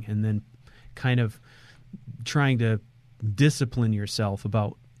doing, and then kind of trying to discipline yourself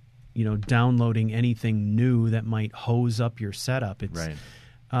about downloading anything new that might hose up your setup. It's right.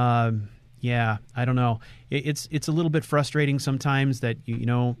 I don't know. It's a little bit frustrating sometimes that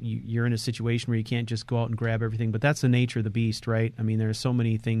you're in a situation where you can't just go out and grab everything, but that's the nature of the beast, right? I mean, there's so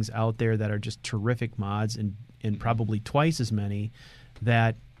many things out there that are just terrific mods, and probably twice as many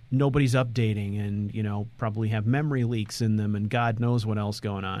that nobody's updating, and probably have memory leaks in them, and God knows what else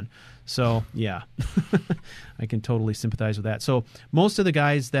going on. So yeah, I can totally sympathize with that. So most of the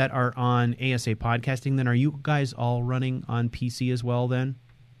guys that are on ASA Podcasting, then, are you guys all running on PC as well then?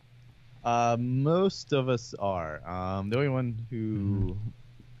 Most of us are. The only one who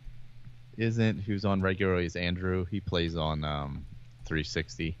isn't, who's on regularly, is Andrew. He plays on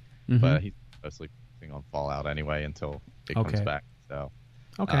 360, but he's mostly focusing on Fallout anyway until it comes back. So,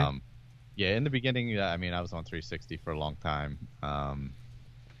 in the beginning, I was on 360 for a long time,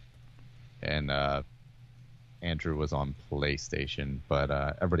 and Andrew was on PlayStation, but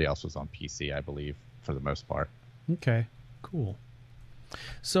everybody else was on PC, I believe. for the most part. Okay, cool.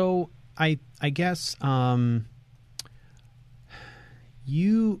 So I guess how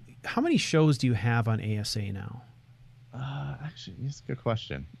many shows do you have on ASA now? Actually, it's a good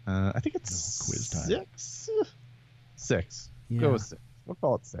question. I think it's quiz time. Six. Yeah. Go with 6. We'll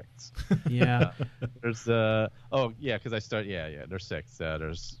call it 6. Yeah. There's because I start. Yeah. There's 6.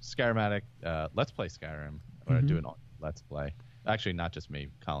 There's Skyrim Addict. Let's Play Skyrim. We're doing all Let's Play. Actually, not just me.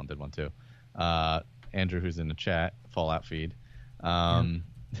 Colin did one too. Andrew, who's in the chat, Fallout feed.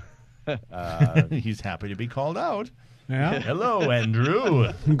 He's happy to be called out. Yeah. Hello,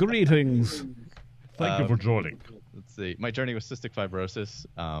 Andrew. Greetings. Thank you for joining. Let's see. My Journey with Cystic Fibrosis,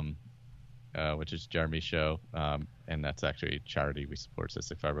 which is Jeremy's show, and that's actually a charity. We support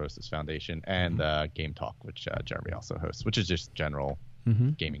Cystic Fibrosis Foundation, and Game Talk, which Jeremy also hosts, which is just general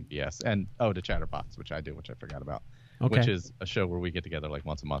gaming BS. And the Chatterbox, which I do, which I forgot about, which is a show where we get together like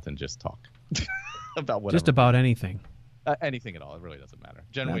once a month and just talk about whatever. Just about anything. Anything at all. It really doesn't matter.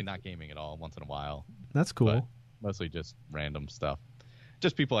 Generally not gaming at all, once in a while. That's cool. But mostly just random stuff.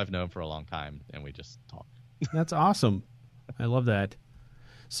 Just people I've known for a long time, and we just talk. That's awesome. I love that.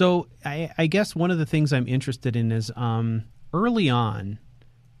 So I guess one of the things I'm interested in is early on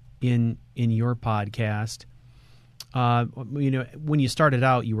in your podcast, when you started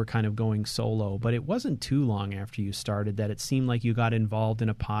out, you were kind of going solo, but it wasn't too long after you started that it seemed like you got involved in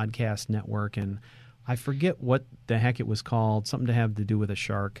a podcast network, and I forget what the heck it was called, something to have to do with a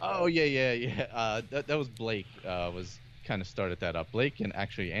shark. Oh, yeah. That was Blake, was kind of started that up. Blake and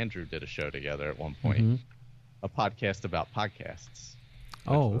actually Andrew did a show together at one point, a podcast about podcasts.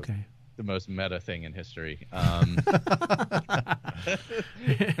 Oh, okay. The most meta thing in history.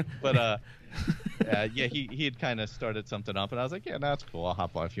 But he had kind of started something up, and I was like, yeah, that's cool. I'll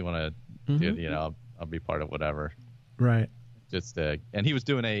hop on if you want to, I'll be part of whatever. Right. Just and he was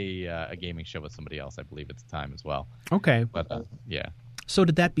doing a gaming show with somebody else, I believe, at the time as well. Okay. But yeah. So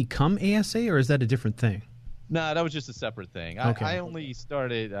did that become ASA, or is that a different thing? No, that was just a separort thing. Okay. I only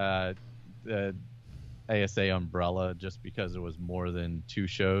started the ASA umbrella just because there was more than 2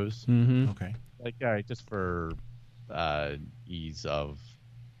 shows. Okay. Like, all right, just for ease of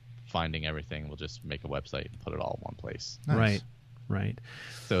finding everything, we'll just make a website and put it all in one place. Nice. Right.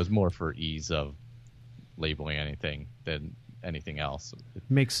 So it was more for ease of labeling anything than anything else.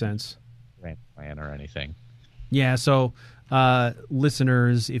 Makes sense. Grant plan or anything. Yeah, so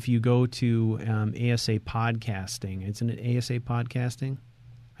listeners, if you go to ASA Podcasting, isn't it ASA Podcasting?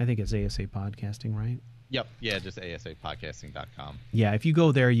 I think it's ASA Podcasting, right? Yep. Yeah, just asapodcasting.com. Yeah, if you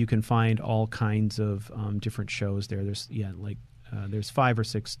go there, you can find all kinds of different shows there. There's 5 or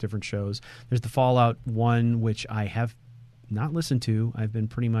 6 different shows. There's the Fallout one, which I have not listened to. I've been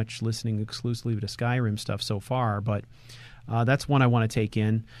pretty much listening exclusively to Skyrim stuff so far, but that's one I want to take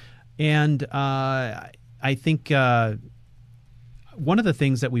in. And I think one of the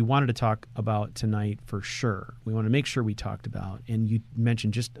things that we wanted to talk about tonight for sure, we want to make sure we talked about, and you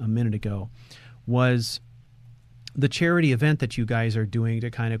mentioned just a minute ago, was the charity event that you guys are doing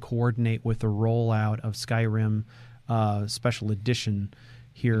to kind of coordinate with the rollout of Skyrim Special Edition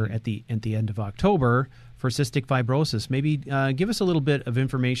here at the end of October for cystic fibrosis. Maybe give us a little bit of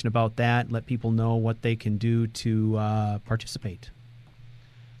information about that, let people know what they can do to participate.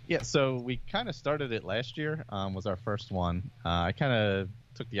 Yeah, so we kind of started it last year, was our first one. I kind of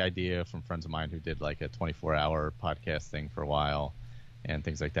took the idea from friends of mine who did like a 24-hour podcast thing for a while and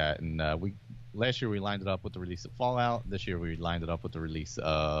things like that. And last year we lined it up with the release of Fallout. This year we lined it up with the release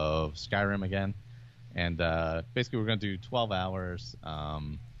of Skyrim again. And basically we're going to do 12 hours.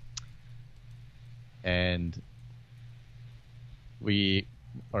 And we're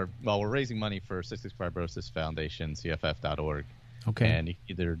raising money for Cystic Fibrosis Foundation, CFF.org. Okay. And you can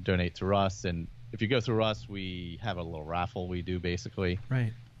either donate through us, and if you go through us, we have a little raffle we do basically.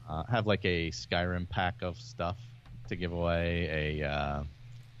 Right. Have like a Skyrim pack of stuff to give away. I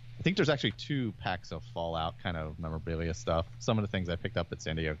think there's actually 2 packs of Fallout kind of memorabilia stuff. Some of the things I picked up at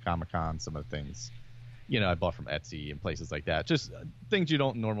San Diego Comic-Con, some of the things, I bought from Etsy and places like that. Just things you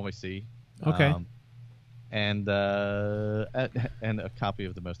don't normally see. Okay. And a copy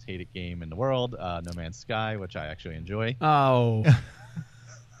of the most hated game in the world, No Man's Sky, which I actually enjoy. Oh.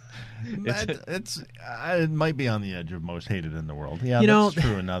 It might be on the edge of most hated in the world. Yeah, that's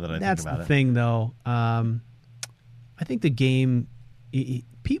true. Now that I think about it, that's the thing, though. I think the game,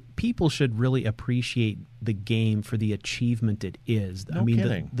 people should really appreciate the game for the achievement it is. No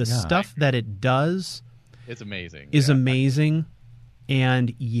kidding. The stuff that it does, it's amazing. Is amazing,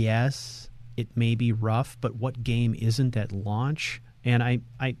 and yes, it may be rough, but what game isn't at launch? And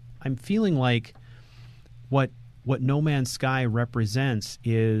I'm feeling like what No Man's Sky represents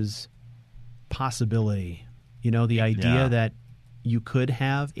is possibility. You know, the idea that you could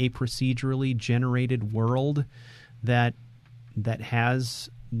have a procedurally generated world that has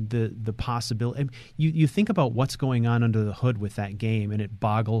the possibility. You think about what's going on under the hood with that game, and it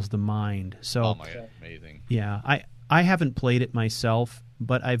boggles the mind. So, oh my God, amazing. Yeah, I haven't played it myself,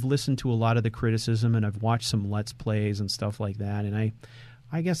 but I've listened to a lot of the criticism, and I've watched some Let's Plays and stuff like that, and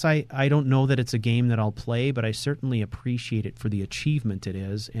I guess I don't know that it's a game that I'll play, but I certainly appreciate it for the achievement it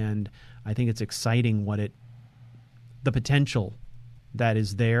is, and I think it's exciting the potential that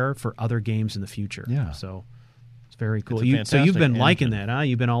is there for other games in the future. Yeah. So it's very cool. It's So you've been fantastic liking engine. that, huh?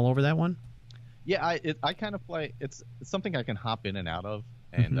 You've been all over that one? Yeah, I kind of play. It's something I can hop in and out of,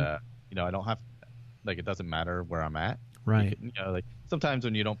 and you know, I don't have it doesn't matter where I'm at. Right. You know, like sometimes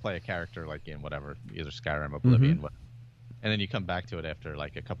when you don't play a character like in whatever, either Skyrim, Oblivion, and then you come back to it after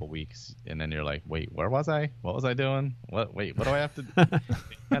like a couple weeks, and then you're like, wait, where was I? What was I doing? What do I have to do? You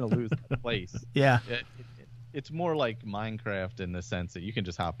kind of lose that place. Yeah. It's more like Minecraft in the sense that you can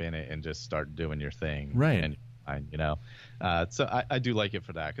just hop in it and just start doing your thing. Right. And you know, so I do like it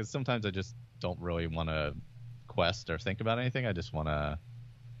for that, because sometimes I just don't really want to quest or think about anything. I just want to,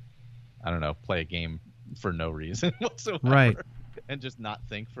 I don't know, play a game for no reason whatsoever. Right. And just not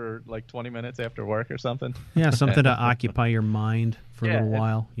think for like 20 minutes after work or something. Yeah, something to occupy your mind for a Yeah, little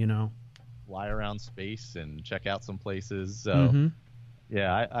while, you know. Fly around space and check out some places. So,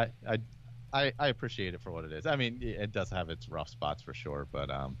 yeah, I appreciate it for what it is. I mean, it does have its rough spots for sure, but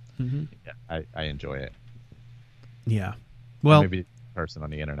yeah, I enjoy it. Yeah. Well, maybe the person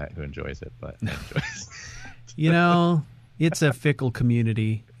on the internet who enjoys it, but I enjoy it. you know, it's a fickle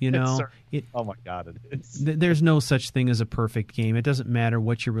community, you know. Oh my God, it is. There's no such thing as a perfect game. It doesn't matter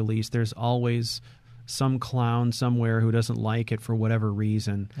what you release. There's always some clown somewhere who doesn't like it for whatever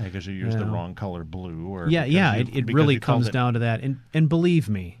reason. Because you used the wrong color blue, or it really comes down to that. And believe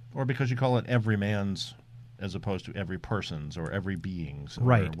me, or because you call it every man's as opposed to every person's or every being's, or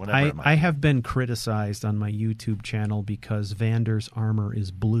right? whatever it might I be. have been criticized on my YouTube channel because Vander's armor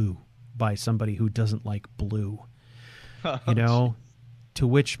is blue by somebody who doesn't like blue. You know, to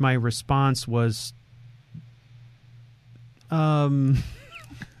which my response was, Maybe,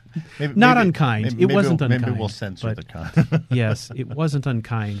 unkind. It wasn't unkind. Maybe we'll censor the content. Yes, it wasn't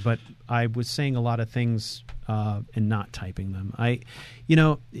unkind, but I was saying a lot of things and not typing them.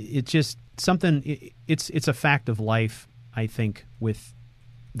 It's just something. It's a fact of life, I think, with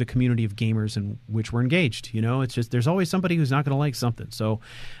the community of gamers in which we're engaged. You know, it's just there's always somebody who's not going to like something. So,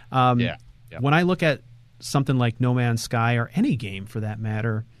 when I look at something like No Man's Sky, or any game for that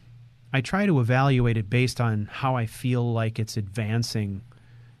matter, I try to evaluate it based on how I feel like it's advancing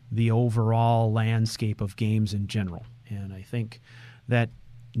the overall landscape of games in general. And I think that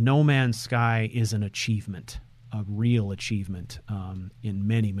No Man's Sky is an achievement, a real achievement in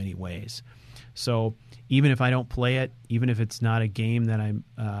many, many ways. So even if I don't play it, even if it's not a game that I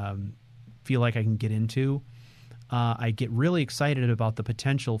feel like I can get into, I get really excited about the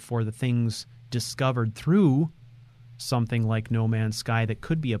potential for the things discovered through something like No Man's Sky that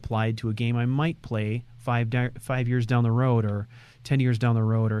could be applied to a game I might play 5 years down the road, or 10 years down the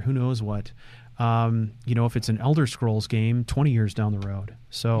road, or who knows what. If it's an Elder Scrolls game 20 years down the road.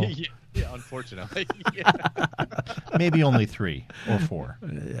 So yeah, unfortunately. Maybe only 3 or 4. Oh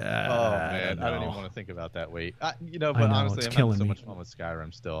man, I don't even want to think about that weight. But honestly, I'm having so much fun with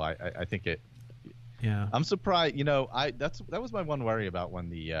Skyrim still. I think it. Yeah, I'm surprised. That was my one worry about when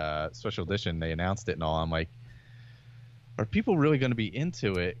the special edition they announced it and all. I'm like, are people really going to be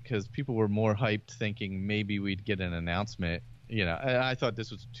into it? Because people were more hyped, thinking maybe we'd get an announcement. I thought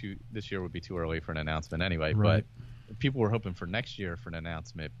this year would be too early for an announcement anyway. Right. But people were hoping for next year for an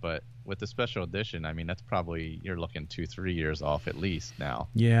announcement. But with the special edition, I mean, that's probably you're looking 2-3 years off at least now.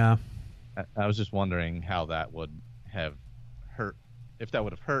 Yeah. I was just wondering how that would have hurt, if that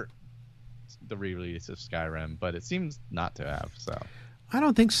would have hurt the re-release of Skyrim, but it seems not to have. So I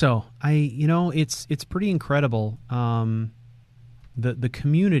don't think so. It's pretty incredible. The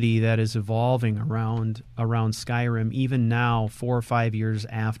community that is evolving around Skyrim, even now, 4 or 5 years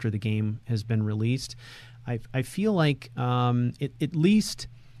after the game has been released, I feel like at least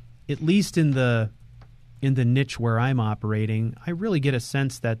in the niche where I'm operating, I really get a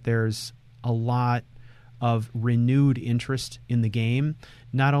sense that there's a lot of renewed interest in the game,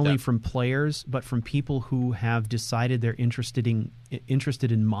 not only from players but from people who have decided they're interested in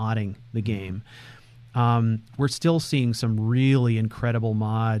modding the game. We're still seeing some really incredible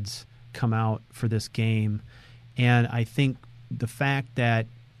mods come out for this game, and I think the fact that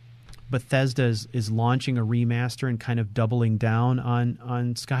Bethesda is launching a remaster and kind of doubling down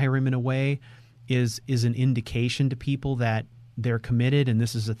on Skyrim in a way is an indication to people that they're committed and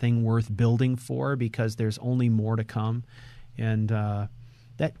this is a thing worth building for because there's only more to come. And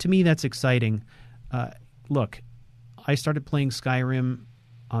that to me, that's exciting. Look, I started playing Skyrim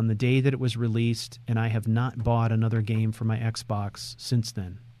on the day that it was released, and I have not bought another game for my Xbox since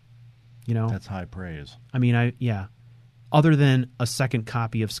then. You know, that's high praise. I mean, other than a second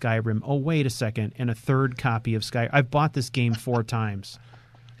copy of Skyrim. Oh, wait a second, and a third copy of Skyrim. I've bought this game 4 times.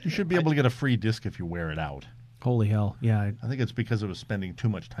 You should be able to get a free disc if you wear it out. Holy hell, yeah. I think it's because it was spending too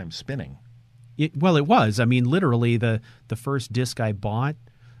much time spinning. It was. I mean, literally, the first disc I bought,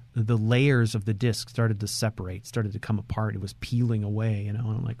 the layers of the disc started to separate, started to come apart. It was peeling away, and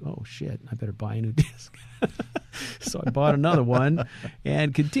I'm like, oh, shit, I better buy a new disc. So I bought another one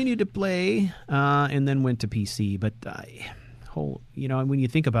and continued to play and then went to PC. But, when you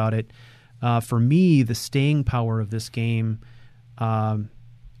think about it, for me, the staying power of this game, there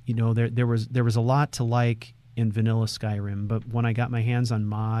was a lot to like in vanilla Skyrim, but when I got my hands on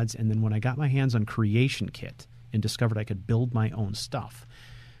mods and then when I got my hands on Creation Kit and discovered I could build my own stuff,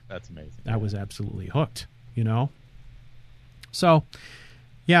 that's amazing. I was absolutely hooked, So,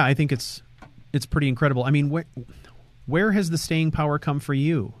 yeah, I think it's pretty incredible. I mean, where has the staying power come for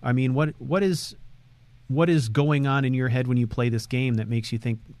you? I mean, what is going on in your head when you play this game that makes you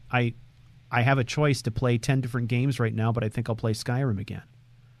think I have a choice to play 10 different games right now, but I think I'll play Skyrim again?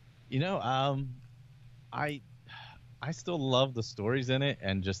 I still love the stories in it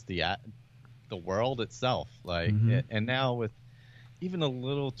and just the world itself. And now with even the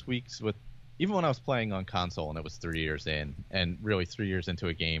little tweaks even when I was playing on console and it was 3 years in, and really 3 years into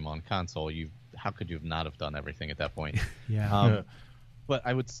a game on console, how could you not have done everything at that point? Yeah. But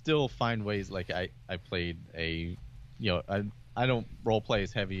I would still find ways. Like I played I don't role play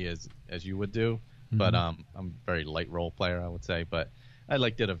as heavy as you would do, but I'm a very light role player, I would say. But I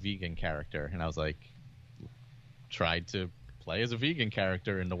did a vegan character, and I was tried to play as a vegan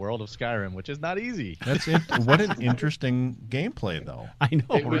character in the world of Skyrim, which is not easy. That's it. What an interesting gameplay, though. I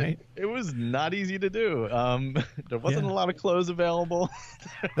know, right? It was not easy to do. There wasn't a lot of clothes available.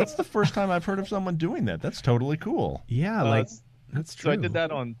 That's the first time I've heard of someone doing that. That's totally cool. Yeah, that's true. So I did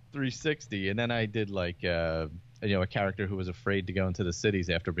that on 360, and then I did a character who was afraid to go into the cities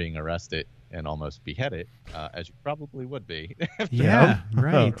after being arrested and almost beheaded, as you probably would be. Yeah,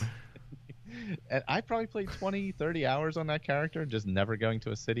 right. And I probably played 20, 30 hours on that character, just never going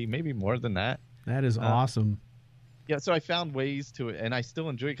to a city, maybe more than that. That is awesome. Yeah, so I found ways to it, and I still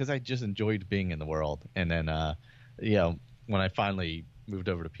enjoy it because I just enjoyed being in the world. And then, when I finally moved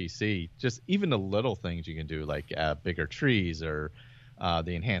over to PC, just even the little things you can do, like bigger trees or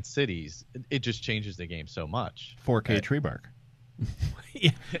the enhanced cities, it just changes the game so much. 4K tree bark.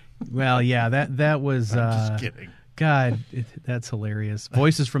 Yeah. Well, yeah, that was... I'm just kidding. God, that's hilarious.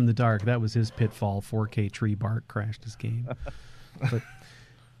 Voices from the Dark, that was his pitfall. 4K tree bark crashed his game. But,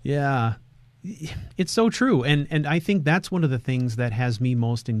 yeah, it's so true. And I think that's one of the things that has me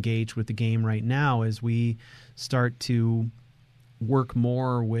most engaged with the game right now as we start to work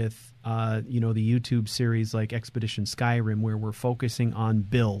more with, the YouTube series like Expedition Skyrim, where we're focusing on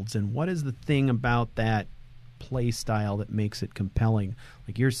builds. And what is the thing about that play style that makes it compelling?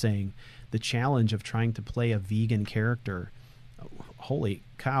 Like you're saying, the challenge of trying to play a vegan character. Holy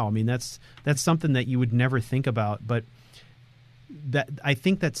cow. I mean, that's something that you would never think about, but that I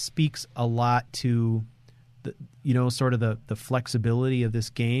think that speaks a lot to the, sort of the flexibility of this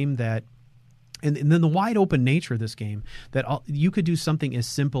game that, and then the wide open nature of this game, that you could do something as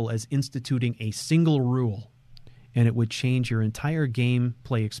simple as instituting a single rule and it would change your entire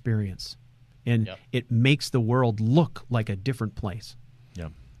gameplay experience. And it makes the world look like a different place. Yeah.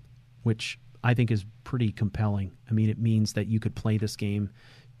 Which I think is pretty compelling. I mean, it means that you could play this game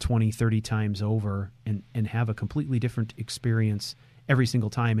 20, 30 times over and have a completely different experience every single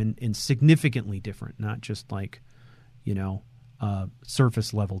time and significantly different, not just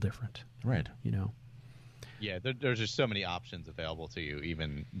surface level different. Right. Yeah, there's just so many options available to you,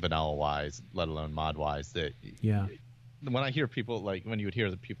 even vanilla-wise, let alone mod-wise, that... Yeah. When I hear people, when you would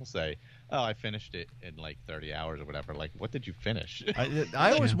hear the people say, oh, I finished it in 30 hours or whatever, what did you finish?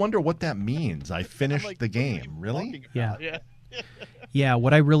 I always wonder what that means. I finished the game. Really? Yeah. Yeah,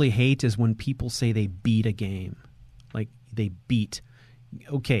 what I really hate is when people say they beat a game. Like, they beat.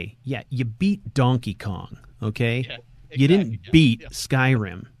 Okay, yeah, you beat Donkey Kong, okay? Yeah, exactly. You didn't beat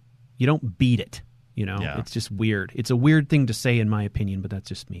Skyrim. You don't beat it, It's just weird. It's a weird thing to say, in my opinion, but that's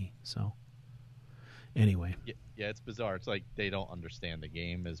just me, so... Anyway. Yeah, it's bizarre. It's like they don't understand the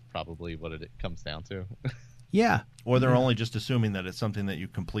game is probably what it comes down to. Yeah. Or they're only just assuming that it's something that you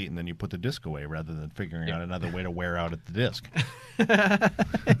complete and then you put the disc away rather than figuring out another way to wear out at the disc.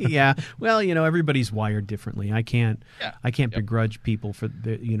 Yeah. Well, everybody's wired differently. I can't begrudge people for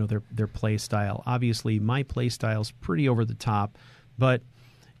their play style. Obviously, my play style's pretty over the top, but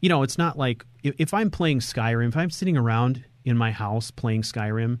it's not like if I'm playing Skyrim, if I'm sitting around in my house playing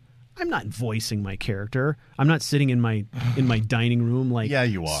Skyrim, I'm not voicing my character. I'm not sitting in my dining room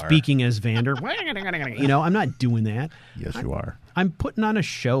you are. Speaking as Vander. I'm not doing that. Yes, you are. I'm putting on a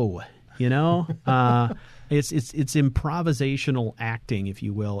show. It's improvisational acting, if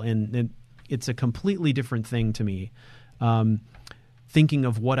you will, and it's a completely different thing to me. Thinking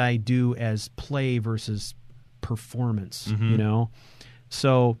of what I do as play versus performance. Mm-hmm.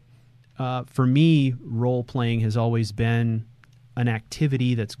 So for me, role playing has always been an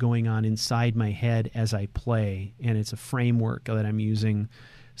activity that's going on inside my head as I play, and it's a framework that I'm using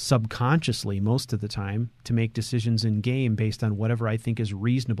subconsciously most of the time to make decisions in game based on whatever I think is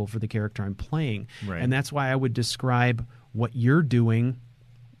reasonable for the character I'm playing. Right. And that's why I would describe what you're doing,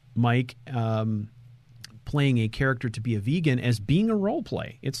 Mike, playing a character to be a vegan, as being a role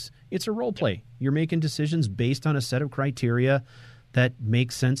play. It's a role play. You're making decisions based on a set of criteria that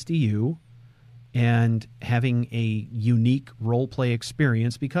make sense to you, and having a unique role play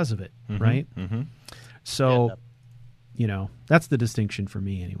experience because of it, right? Mm-hmm. So, that's the distinction for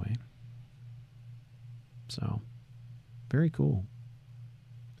me anyway. So, very cool.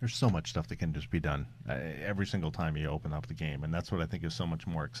 There's so much stuff that can just be done every single time you open up the game, and that's what I think is so much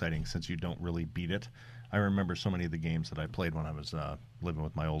more exciting since you don't really beat it. I remember so many of the games that I played when I was living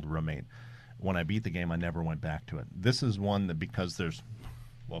with my old roommate. When I beat the game, I never went back to it. This is one that, because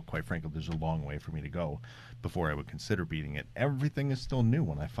quite frankly, there's a long way for me to go before I would consider beating it. Everything is still new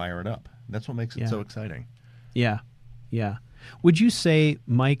when I fire it up. That's what makes it so exciting. Yeah, yeah. Would you say,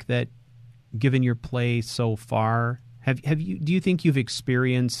 Mike, that given your play so far, do you think you've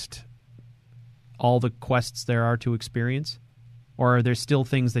experienced all the quests there are to experience, or are there still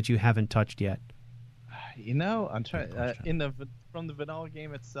things that you haven't touched yet? I'm trying from the vanilla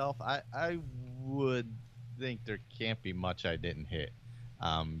game itself. I would think there can't be much I didn't hit.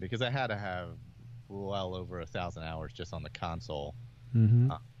 Because I had to have well over 1,000 hours just on the console.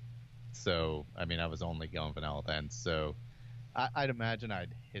 Mm-hmm. So, I was only going vanilla then. So, I'd imagine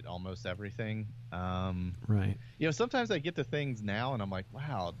I'd hit almost everything. Right. Sometimes I get to things now and I'm like,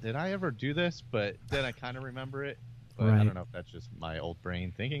 wow, did I ever do this? But then I kind of remember it. But right. I don't know if that's just my old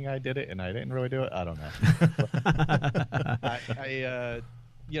brain thinking I did it and I didn't really do it. I don't know.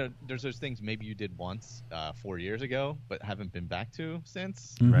 There's those things maybe you did once 4 years ago, but haven't been back to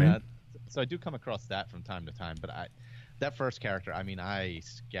since. Mm-hmm. Right. So I do come across that from time to time. But that first character, I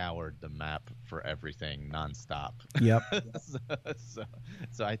scoured the map for everything nonstop. Yep.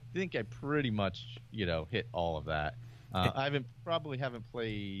 so I think I pretty much hit all of that. I haven't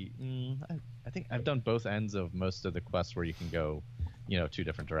played. I think I've done both ends of most of the quests where you can go, two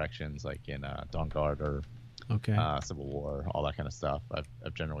different directions, like in Dawn Guard or. Okay. Civil War, all that kind of stuff. I've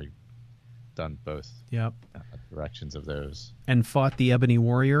generally done both directions of those. And fought the Ebony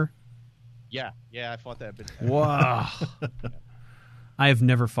Warrior? Yeah, I fought that. Wow. I have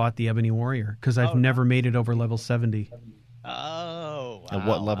never fought the Ebony Warrior because I've never made it over level 70. Oh, wow. At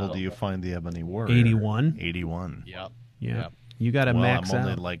what level do you find the Ebony Warrior? 81. 81. Yep. Yeah. You got to max I'm out.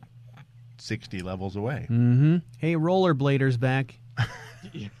 only like 60 levels away. Mm-hmm. Hey, Rollerblader's back.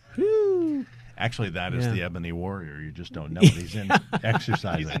 Woo. Actually, that is the Ebony Warrior. You just don't know it. He's in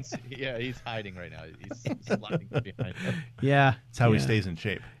exercising. He's hiding right now. He's sliding behind him. Yeah. That's how he stays in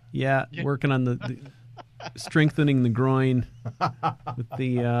shape. Yeah, working on the strengthening the groin with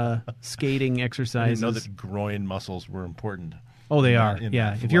the skating exercises. I didn't know that groin muscles were important. Oh, they are.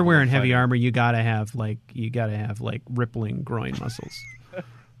 Yeah, if you're wearing heavy armor, you gotta have rippling groin muscles.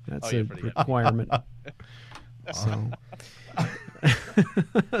 That's a requirement. So,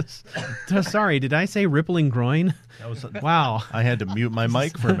 sorry, did I say rippling groin? That was wow. I had to mute my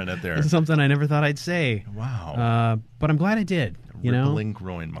mic for a minute there. This is something I never thought I'd say. Wow. But I'm glad I did. Rippling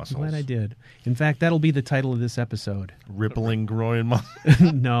groin muscles. I'm glad I did. In fact, that'll be the title of this episode. Rippling groin muscles.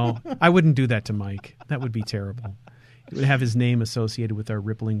 No, I wouldn't do that to Mike. That would be terrible. It would have his name associated with our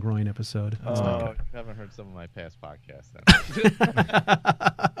rippling groin episode. That's not good. I haven't heard some of my past podcasts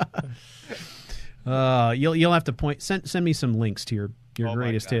then. You'll have to send me some links to your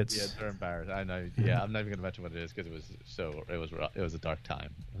greatest hits. Yeah, they're embarrassed. I know. Yeah, I'm not even going to mention what it is because it was a dark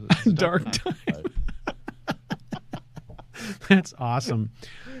time. Dark time. That's awesome.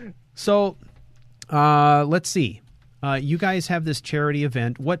 So, let's see. You guys have this charity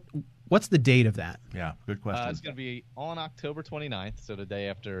event. What What's the date of that? Yeah, good question. It's going to be on October 29th, so the day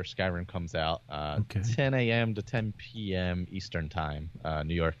after Skyrim comes out, Okay. 10 a.m. to 10 p.m. Eastern time,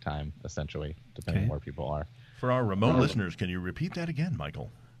 New York time, essentially, depending on where people are. For our remote listeners, can you repeat that again, Michael?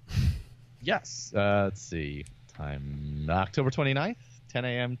 Yes. Let's see. Time October 29th, 10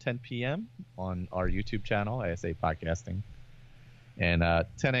 a.m., 10 p.m. on our YouTube channel, ASA Podcasting. And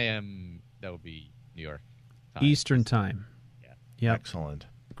 10 a.m., that would be New York time. Eastern time. Yeah. Yep. Excellent.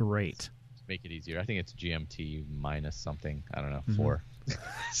 Great. Make it easier. I think it's GMT minus something. I don't know, 4.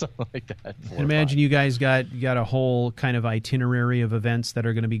 Something like that. And imagine you guys got a whole kind of itinerary of events that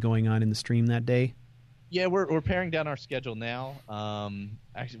are going to be going on in the stream that day. Yeah, we're paring down our schedule now.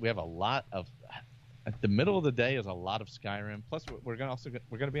 Actually, we have a lot of. At the middle of the day is a lot of Skyrim. Plus, we're going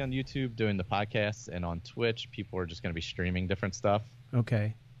to be on YouTube doing the podcasts, and on Twitch, people are just going to be streaming different stuff.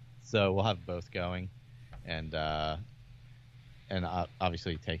 Okay. So we'll have both going, and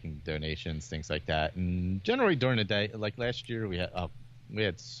obviously taking donations, things like that. And generally during the day, like last year, we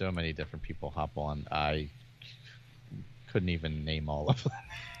had so many different people hop on. I couldn't even name all of them.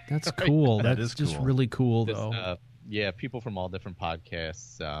 That's cool. That That's is just cool. really cool, though. Yeah, people from all different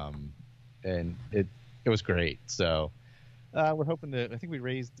podcasts, and it was great. So we're hoping to. I think we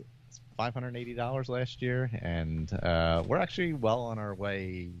raised $580 last year, and we're actually well on our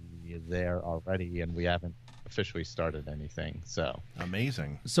way there already, and we haven't officially started anything. So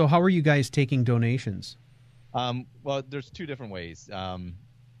Amazing. So how are you guys taking donations? Well, there's 2 different ways.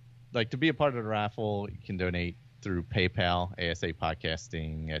 Like to be a part of the raffle, you can donate through PayPal,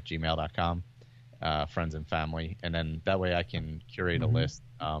 asapodcasting@gmail.com, friends and family, and then that way I can curate a list.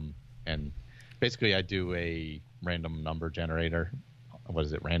 And basically, I do a random number generator. What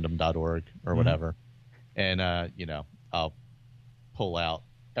is it? Random.org or whatever, and I'll pull out.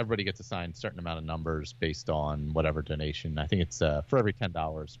 Everybody gets assigned a certain amount of numbers based on whatever donation. I think it's for every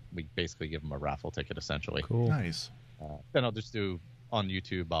 $10, we basically give them a raffle ticket, essentially. Cool. Nice. Then I'll just do on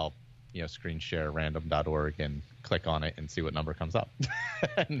YouTube. I'll screen share random.org and click on it and see what number comes up.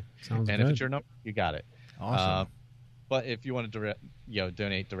 and Sounds if good. it's your number, you got it. Awesome. But if you want to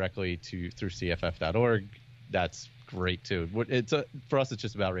donate directly through cff.org, that's great too. For us, it's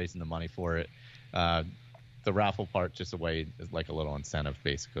just about raising the money for it. The raffle part, just a way, is like a little incentive,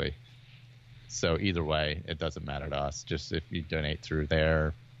 basically. So either way, it doesn't matter to us. Just if you donate through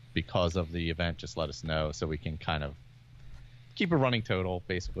there because of the event, just let us know so we can kind of keep a running total,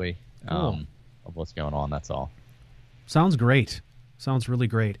 basically, of what's going on. That's all. Sounds great. Sounds really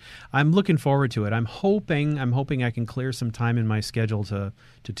great. I'm looking forward to it. I'm hoping I can clear some time in my schedule to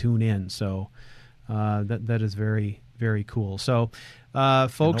tune in. So that is very, very cool. So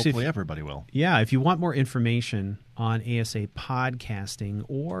folks, and hopefully everybody will. Yeah, if you want more information on ASA podcasting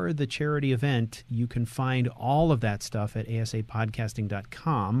or the charity event, you can find all of that stuff at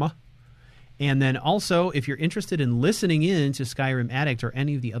asapodcasting.com. And then also, if you're interested in listening in to Skyrim Addict or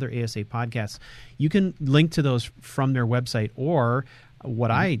any of the other ASA podcasts, you can link to those from their website. Or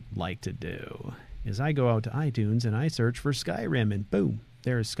what I like to do is I go out to iTunes and I search for Skyrim, and boom,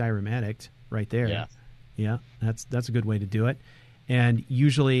 there's Skyrim Addict right there. Yeah. Yeah, that's a good way to do it. And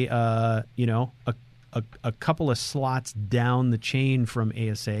usually, a couple of slots down the chain from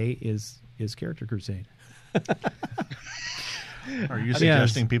ASA is Character Crusade. Are you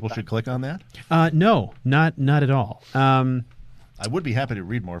suggesting people should click on that? No, not at all. I would be happy to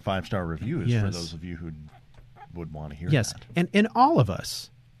read more 5-star reviews Yes. for those of you who would want to hear Yes, that. and all of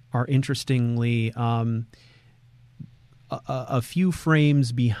us are interestingly a few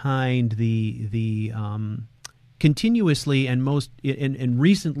frames behind the continuously and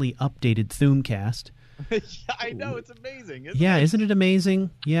recently updated Thuumcast. Yeah, I know, it's amazing. Isn't it amazing?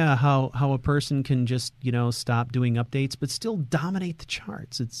 Yeah, how a person can just stop doing updates but still dominate the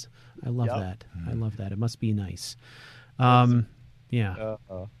charts. I love that. I love that. It must be nice. Yeah.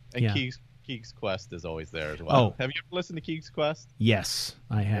 And Keeg's Quest is always there as well. Oh. Have you ever listened to Keeg's Quest? Yes,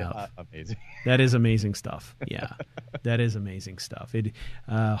 I have. Yeah, amazing. That is amazing stuff. Yeah, that is amazing stuff. It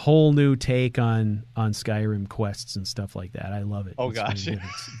whole new take on Skyrim quests and stuff like that. I love it. Oh, It's gosh. really good.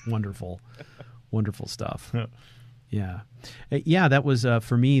 It's wonderful, wonderful stuff. Yeah, that was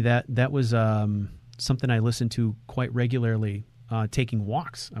for me. That was something I listened to quite regularly. Taking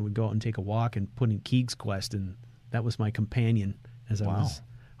walks, I would go out and take a walk and put in Keeg's Quest, and that was my companion as I was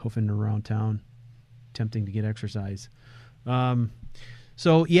hoofing around town, attempting to get exercise.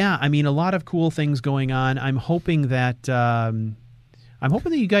 So yeah, I mean, a lot of cool things going on. I'm hoping that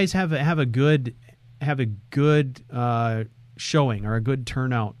you guys have a good showing or a good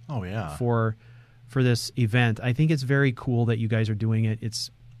turnout. Oh yeah. For this event, I think it's very cool that you guys are doing it.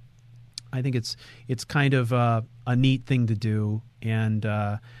 I think it's kind of a neat thing to do, and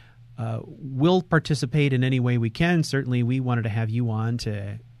we'll participate in any way we can. Certainly, we wanted to have you on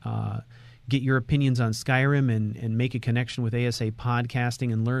to get your opinions on Skyrim and make a connection with ASA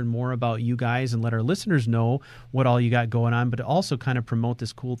Podcasting and learn more about you guys and let our listeners know what all you got going on, but to also kind of promote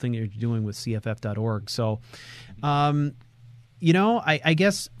this cool thing that you're doing with CFF.org. So, I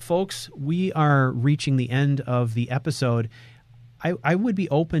guess, folks, we are reaching the end of the episode. I would be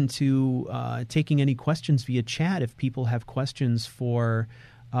open to taking any questions via chat if people have questions for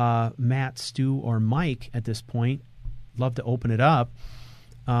Matt, Stu, or Mike at this point. Love to open it up.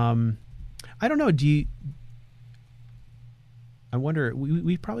 I don't know. I wonder.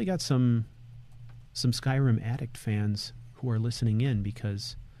 We've probably got some Skyrim Addict fans who are listening in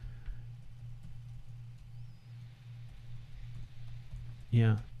because,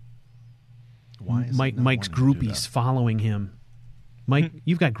 yeah. Why is Mike's groupies following him. Mike,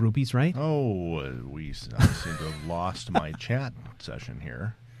 you've got groupies, right? Oh, I seem to have lost my chat session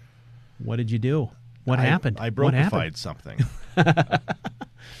here. What did you do? What happened? I brokified something.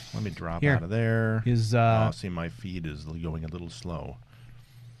 Let me drop out of there. See, my feed is going a little slow.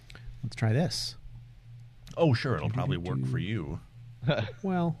 Let's try this. Oh, sure. It'll probably work for you.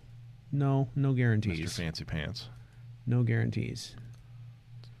 Well, no guarantees. Mr. Fancy Pants. No guarantees.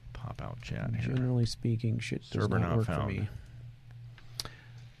 Pop out chat here. Generally speaking, shit does Server not work found. for me.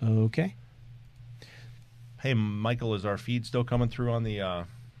 Okay. Hey, Michael, is our feed still coming through on the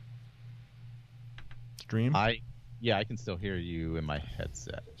stream? Yeah, I can still hear you in my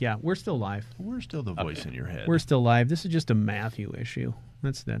headset. Yeah, we're still live. We're still the voice in your head. We're still live. This is just a Matthew issue.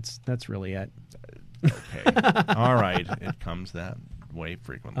 That's really it. Okay. All right. It comes that way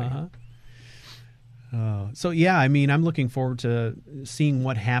frequently. So yeah, I mean, I'm looking forward to seeing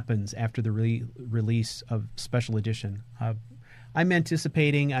what happens after the release of Special Edition. I'm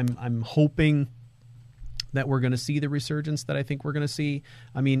anticipating. I'm hoping that we're going to see the resurgence that I think we're going to see.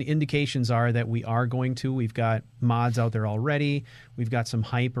 I mean, indications are that we are going to. We've got mods out there already. We've got some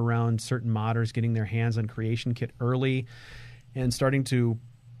hype around certain modders getting their hands on Creation Kit early and starting to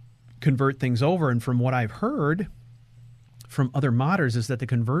convert things over. And from what I've heard from other modders is that the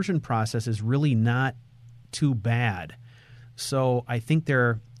conversion process is really not too bad. So I think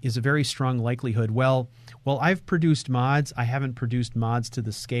there is a very strong likelihood. Well, I've produced mods. I haven't produced mods to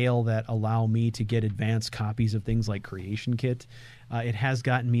the scale that allow me to get advanced copies of things like Creation Kit. It has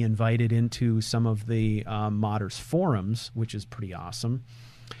gotten me invited into some of the modders forums, which is pretty awesome.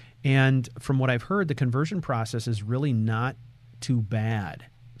 And from what I've heard, the conversion process is really not too bad.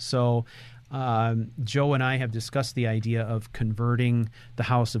 So Joe and I have discussed the idea of converting the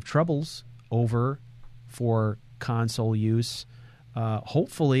House of Troubles over for console use,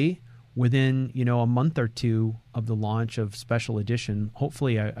 hopefully within a month or two of the launch of Special Edition.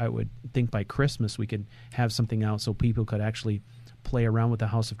 Hopefully, I would think by Christmas we could have something out so people could actually play around with the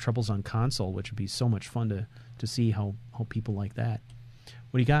House of Troubles on console, which would be so much fun to see how people like that.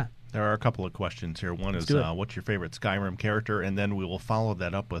 What do you got? There are a couple of questions here. One is, what's your favorite Skyrim character? And then we will follow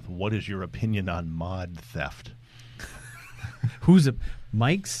that up with, what is your opinion on mod theft?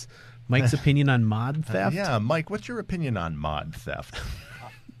 Mike's opinion on mod theft? Yeah, Mike, what's your opinion on mod theft?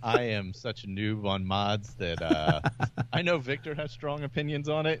 I am such a noob on mods that I know Victor has strong opinions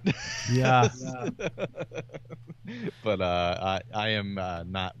on it. Yeah. But I am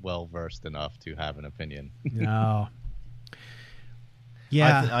not well versed enough to have an opinion. No.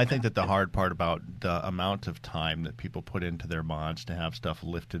 Yeah. I think that the hard part about the amount of time that people put into their mods to have stuff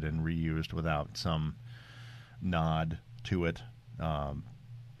lifted and reused without some nod to it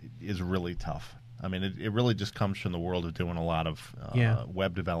is really tough. I mean, it really just comes from the world of doing a lot of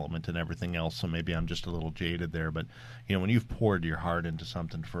web development and everything else, so maybe I'm just a little jaded there. But, when you've poured your heart into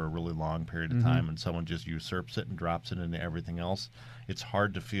something for a really long period of time and someone just usurps it and drops it into everything else, it's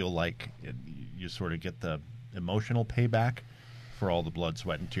hard to feel like you sort of get the emotional payback for all the blood,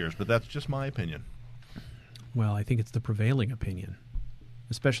 sweat, and tears. But that's just my opinion. Well, I think it's the prevailing opinion,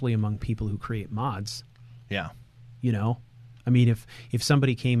 especially among people who create mods. Yeah. I mean, if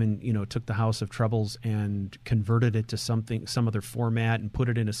somebody came and took the House of Troubles and converted it to some other format and put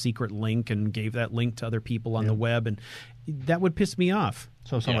it in a secret link and gave that link to other people on the web, and that would piss me off.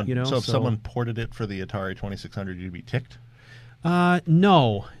 So if someone ported it for the Atari 2600, you'd be ticked?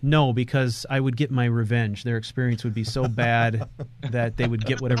 No, because I would get my revenge. Their experience would be so bad that they would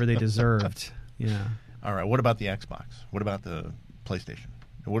get whatever they deserved. Yeah. All right. What about the Xbox? What about the PlayStation?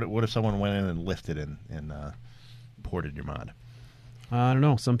 What if someone went in and lifted and ported your mod? I don't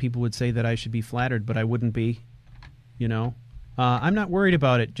know. Some people would say that I should be flattered, but I wouldn't be. I'm not worried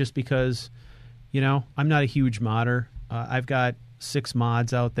about it just because, I'm not a huge modder. I've got 6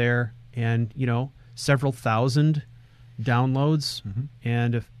 mods out there and, several thousand downloads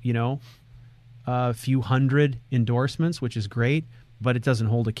and a few hundred endorsements, which is great, but it doesn't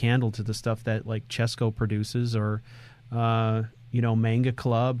hold a candle to the stuff that like Chesco produces or Manga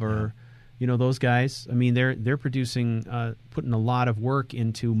Club or those guys. I mean, they're producing, putting a lot of work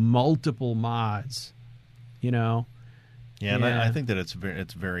into multiple mods. Yeah, and I think that it's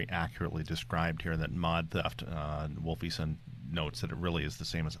very accurately described here that mod theft, Wolfieson notes that it really is the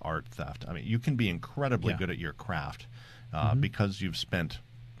same as art theft. I mean, you can be incredibly good at your craft because you've spent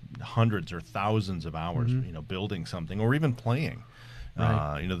hundreds or thousands of hours, building something or even playing.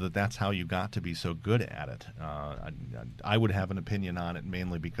 Right. That's how you got to be so good at it. I would have an opinion on it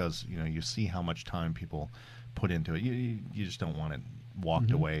mainly because you see how much time people put into it. You just don't want it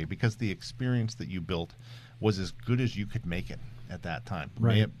walked away because the experience that you built was as good as you could make it at that time.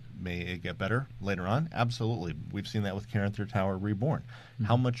 Right. May it get better later on? Absolutely. We've seen that with Caranthir Tower Reborn.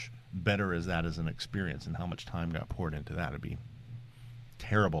 How much better is that as an experience, and how much time got poured into that? It'd be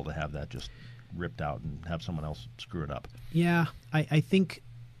terrible to have that just ripped out and have someone else screw it up. Yeah, I think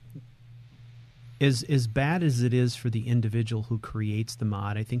as bad as it is for the individual who creates the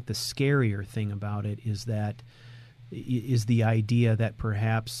mod, I think the scarier thing about it is the idea that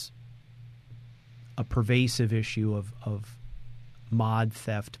perhaps a pervasive issue of mod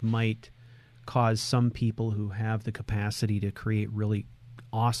theft might cause some people who have the capacity to create really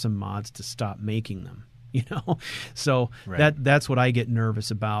awesome mods to stop making them. So right. that's what I get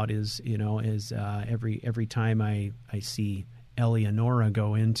nervous about is every time I see Eleonora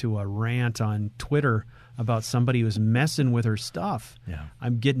go into a rant on Twitter about somebody who's messing with her stuff. Yeah.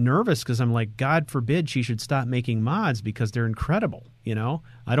 I'm getting nervous because I'm like, God forbid she should stop making mods because they're incredible.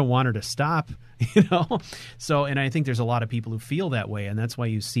 I don't want her to stop. So, and I think there's a lot of people who feel that way, and that's why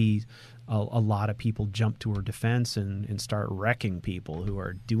you see a lot of people jump to her defense and start wrecking people who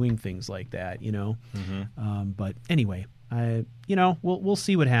are doing things like that. But anyway, we'll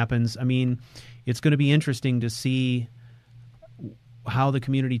see what happens. I mean, it's going to be interesting to see how the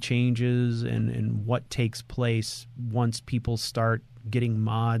community changes and what takes place once people start getting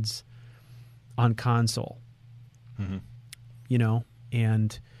mods on console.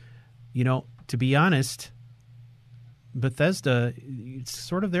 To be honest, Bethesda, it's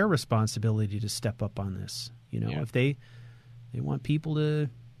sort of their responsibility to step up on this. If they want people to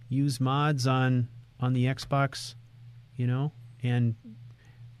use mods on the Xbox, and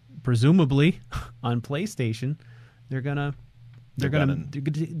presumably on PlayStation, they're gonna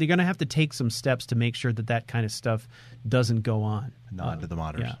have to take some steps to make sure that kind of stuff doesn't go on. Nod to the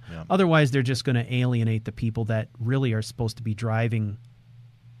modders. Yeah. Otherwise, they're just going to alienate the people that really are supposed to be driving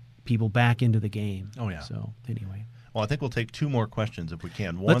people back into the game. Oh yeah. So anyway. Well, I think we'll take two more questions if we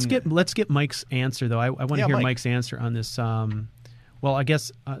can. Let's get Mike's answer though. I want to hear Mike's answer on this. Well, I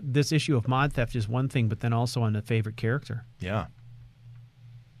guess this issue of mod theft is one thing, but then also on the favorite character. Yeah.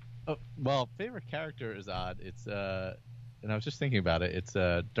 Oh, well, favorite character is odd. It's and I was just thinking about it. It's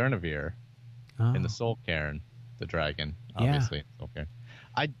Durnavir in the Soul Cairn, the dragon, obviously. Yeah. Soul Cairn.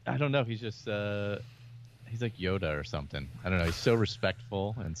 I don't know. He's just he's like Yoda or something. I don't know. He's so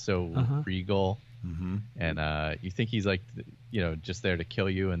respectful and so regal. Mm-hmm. And you think he's like, just there to kill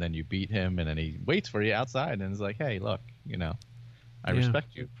you, and then you beat him, and then he waits for you outside and is like, hey, look, I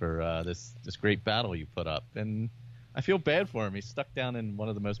respect you for this great battle you put up. And I feel bad for him. He's stuck down in one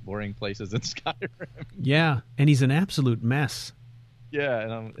of the most boring places in Skyrim. Yeah, and he's an absolute mess.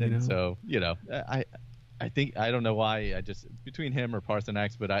 Yeah, so, I think, I don't know why, between him or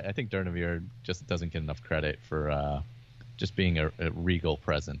Parthenax, but I think Durnavir just doesn't get enough credit for just being a regal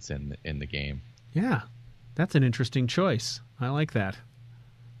presence in the game. Yeah, that's an interesting choice. I like that.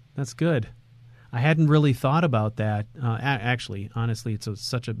 That's good. I hadn't really thought about that. Actually, honestly, it's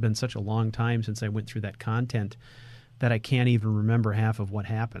been such a long time since I went through that content that I can't even remember half of what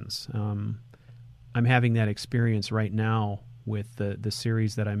happens. I'm having that experience right now with the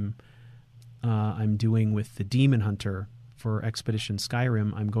series that I'm doing with the Demon Hunter for Expedition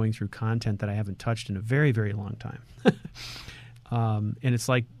Skyrim. I'm going through content that I haven't touched in a very, very long time. And it's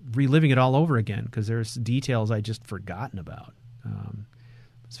like reliving it all over again because there's details I just forgotten about.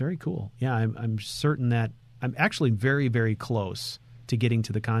 It's very cool. Yeah, I'm certain that I'm actually very, very close to getting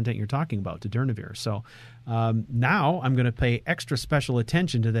to the content you're talking about, to Durnavir. So now I'm going to pay extra special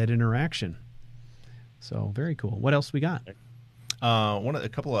attention to that interaction. So very cool. What else we got? A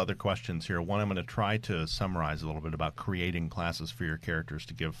couple of other questions here. One, I'm going to try to summarize a little bit about creating classes for your characters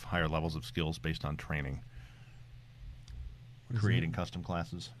to give higher levels of skills based on training. Creating custom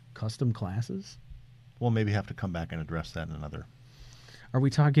classes. Custom classes? We'll maybe have to come back and address that in another. Are we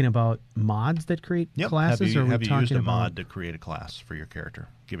talking about mods that create classes? Have you used a mod to create a class for your character,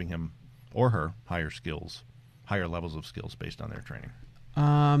 giving him or her higher higher levels of skills based on their training?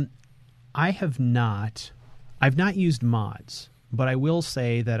 I have not. I've not used mods, but I will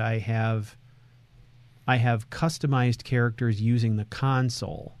say that I have customized characters using the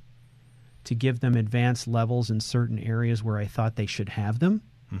console to give them advanced levels in certain areas where I thought they should have them.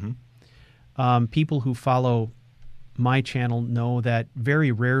 Mm-hmm. People who follow my channel know that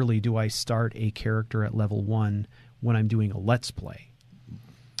very rarely do I start a character at level 1 when I'm doing a Let's Play.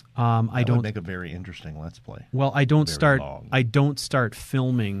 I don't would make a very interesting Let's Play. Well, I don't long. start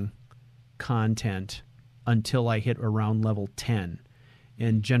filming content until I hit around level 10.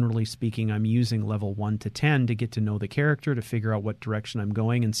 And generally speaking, I'm using level 1 to 10 to get to know the character, to figure out what direction I'm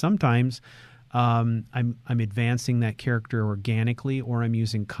going. And sometimes I'm advancing that character organically, or I'm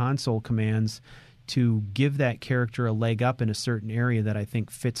using console commands to give that character a leg up in a certain area that I think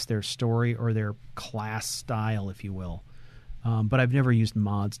fits their story or their class style, if you will. But I've never used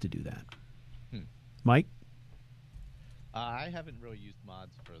mods to do that. Mike? I haven't really used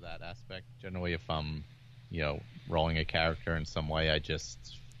mods for that aspect. Generally, if I'm, rolling a character in some way, I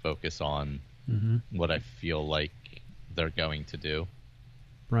just focus on what I feel like they're going to do,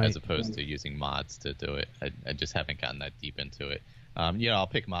 right, as opposed to using mods to do it. I just haven't gotten that deep into it. I'll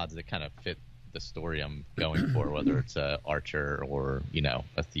pick mods that kind of fit the story I'm going for, whether it's a archer or,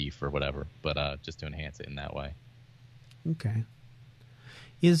 a thief or whatever, but just to enhance it in that way. Okay.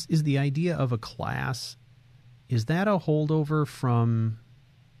 Is the idea of a class, is that a holdover from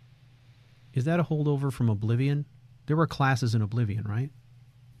Oblivion? There were classes in Oblivion, right?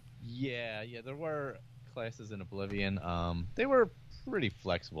 Yeah, there were classes in Oblivion. They were pretty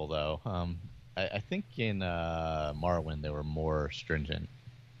flexible, though. I think in Morrowind they were more stringent.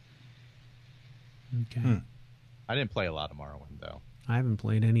 Okay. I didn't play a lot of Morrowind, though. I haven't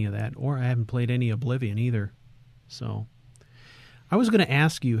played any of that, or I haven't played any Oblivion either. So, I was going to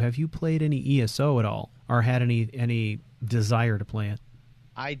ask you, have you played any ESO at all, or had any desire to play it?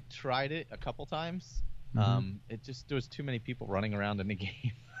 I tried it a couple times. It just, there was too many people running around in the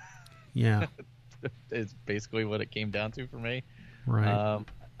game. Yeah. It's basically what it came down to for me. Right. I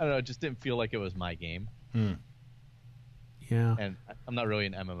don't know, it just didn't feel like it was my game. Yeah. And I'm not really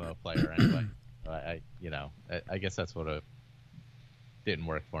an MMO player anyway. I guess that's what didn't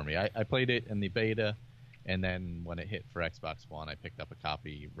work for me. I played it in the beta, and then when it hit for Xbox One, I picked up a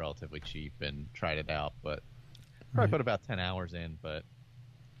copy relatively cheap and tried it out. But probably put about 10 hours in, but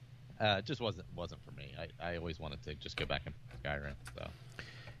it just wasn't for me. I always wanted to just go back and play Skyrim. So.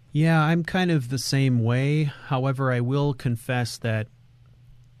 Yeah, I'm kind of the same way. However, I will confess that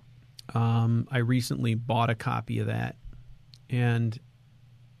I recently bought a copy of that, and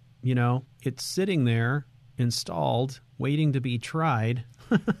it's sitting there installed, waiting to be tried.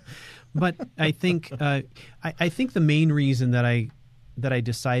 But I think I think the main reason that I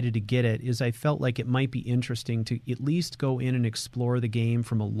decided to get it is I felt like it might be interesting to at least go in and explore the game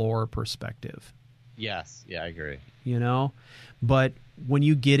from a lore perspective. Yes, yeah, I agree. But when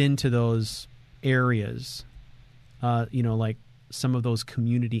you get into those areas, like some of those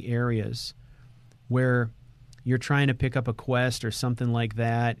community areas where you're trying to pick up a quest or something like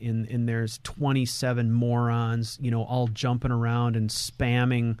that, and there's 27 morons, all jumping around and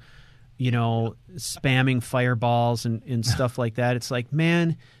spamming fireballs and stuff like that. It's like,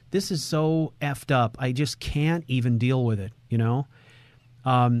 man, this is so effed up. I just can't even deal with it,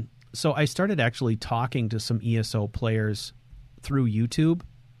 So I started actually talking to some ESO players through YouTube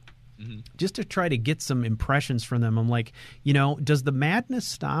just to try to get some impressions from them. I'm like, does the madness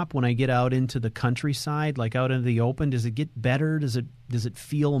stop when I get out into the countryside, like out into the open? Does it get better? Does it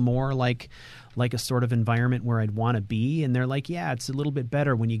feel more like a sort of environment where I'd want to be? And they're like, yeah, it's a little bit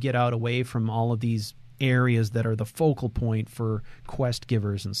better when you get out away from all of these areas that are the focal point for quest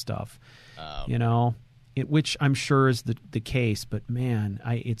givers and stuff. Which I'm sure is the case, but man,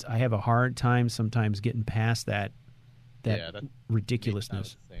 I have a hard time sometimes getting past that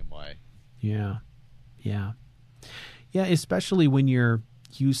ridiculousness. The same way. Yeah, especially when you're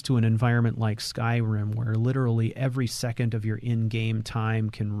used to an environment like Skyrim, where literally every second of your in-game time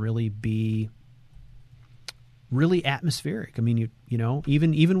can really be really atmospheric. I mean,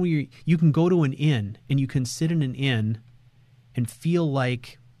 even when you can go to an inn and you can sit in an inn and feel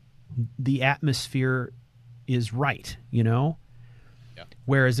like the atmosphere is right, Yeah.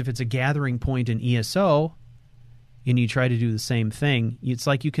 Whereas if it's a gathering point in ESO and you try to do the same thing, it's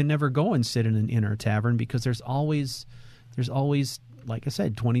like you can never go and sit in an inn or tavern because there's always, like I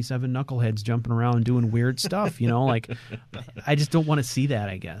said, 27 knuckleheads jumping around doing weird stuff, like I just don't want to see that,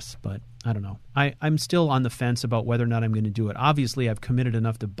 I guess. But I don't know. I'm still on the fence about whether or not I'm going to do it. Obviously, I've committed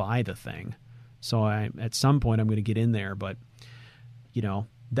enough to buy the thing. So at some point I'm going to get in there, but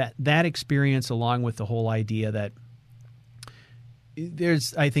that experience, along with the whole idea that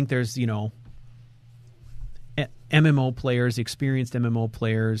I think there's MMO players, experienced MMO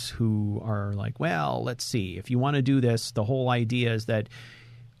players who are like, well, let's see, if you want to do this, the whole idea is that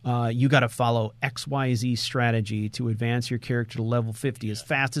you got to follow XYZ strategy to advance your character to level 50 as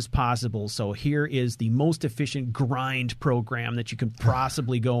fast as possible. So here is the most efficient grind program that you can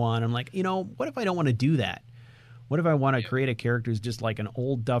possibly go on. I'm like, what if I don't want to do that? What if I want to create a character who's just like an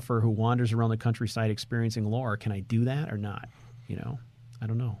old duffer who wanders around the countryside experiencing lore? Can I do that or not? I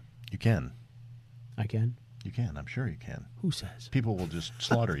don't know. You can. I can? You can. I'm sure you can. Who says? People will just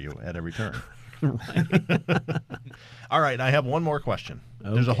slaughter you at every turn. Right. All right, I have one more question.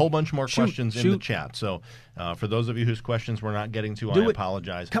 Okay. There's a whole bunch more questions in the chat. So for those of you whose questions we're not getting to, I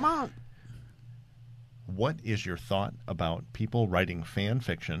apologize. Come on. What is your thought about people writing fan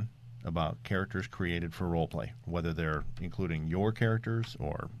fiction about characters created for roleplay, whether they're including your characters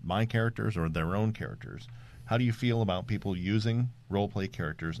or my characters or their own characters? How do you feel about people using roleplay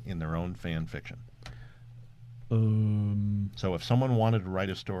characters in their own fan fiction? So if someone wanted to write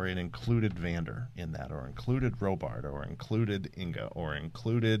a story and included Vander in that, or included Robart, or included Inga, or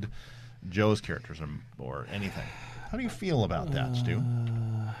included Joe's characters, or anything, how do you feel about that, Stu?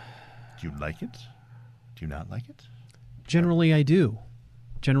 Do you like it? Do you not like it? Generally, I do.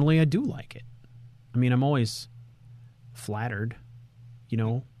 Generally, I do like it. I mean, I'm always flattered,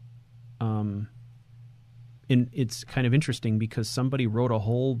 And it's kind of interesting because somebody wrote a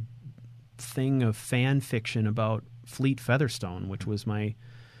whole thing of fan fiction about Fleet Featherstone, which was my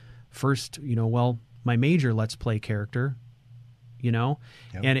first, my major Let's Play character, yep.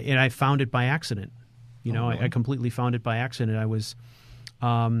 and I found it by accident. I completely found it by accident. I was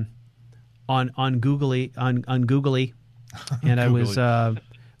on Googly, and I was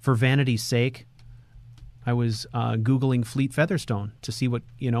for vanity's sake, I was Googling Fleet Featherstone to see what,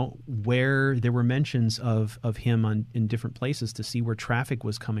 where there were mentions of him in different places to see where traffic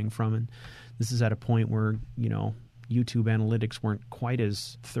was coming from. And this is at a point where, YouTube analytics weren't quite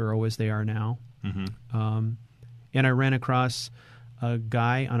as thorough as they are now. Mm-hmm. And I ran across a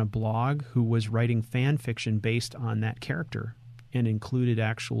guy on a blog who was writing fan fiction based on that character and included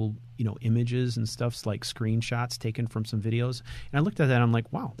actual, images and stuff like screenshots taken from some videos. And I looked at that and I'm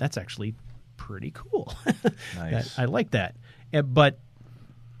like, wow, that's actually pretty cool. Nice. I like that. But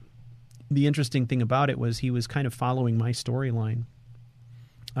the interesting thing about it was he was kind of following my storyline.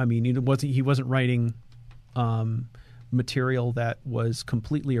 I mean, he wasn't writing material that was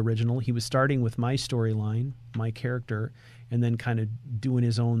completely original. He was starting with my storyline, my character, and then kind of doing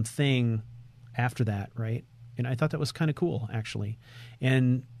his own thing after that, right? And I thought that was kind of cool, actually.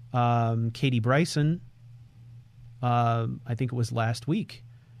 And Katie Bryson, I think it was last week,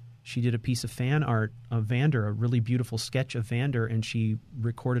 she did a piece of fan art of Vander, a really beautiful sketch of Vander, and she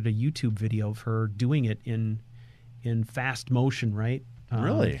recorded a YouTube video of her doing it in fast motion, right?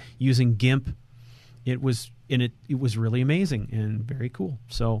 Really? Using GIMP. It was really amazing and very cool.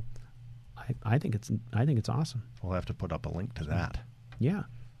 So I think it's awesome. We'll have to put up a link to that. Yeah.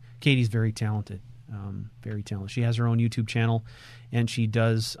 Katie's very talented. Very talented. She has her own YouTube channel, and she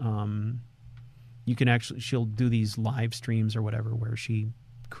does she'll do these live streams or whatever where she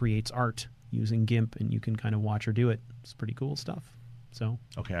creates art using GIMP, and you can kind of watch her do it. It's pretty cool stuff. So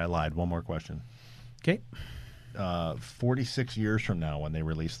okay, I lied. One more question. Okay. 46 years from now, when they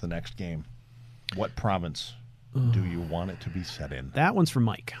release the next game, what province do you want it to be set in? That one's for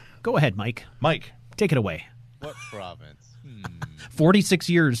Mike. Go ahead, Mike. Mike, take it away. What province? 46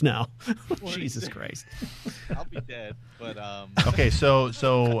 years now. Jesus Christ. I'll be dead, but okay, so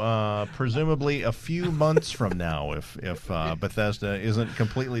presumably a few months from now, if Bethesda isn't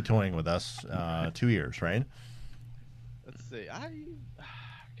completely toying with us, 2 years, right? Let's see.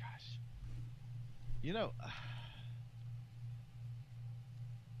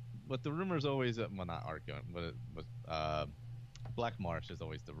 What the rumors always, well, not are going, but Black Marsh is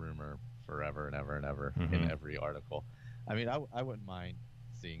always the rumor forever and ever and ever in every article. I mean, I wouldn't mind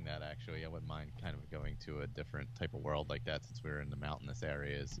seeing that, actually. I wouldn't mind kind of going to a different type of world like that, since we're in the mountainous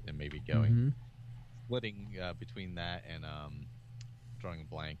areas, and maybe splitting between that and drawing a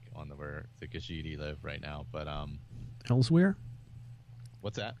blank on where the Khajiit live right now. But Elsewhere?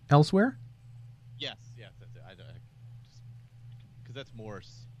 What's that? Elsewhere? Yes, that's it. Because that's more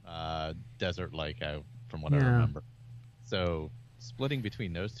desert-like, from what I remember. So splitting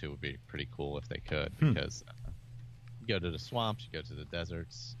between those two would be pretty cool if they could, because you go to the swamps, you go to the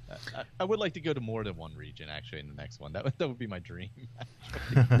deserts. I would like to go to more than one region, actually, in the next one. That would be my dream.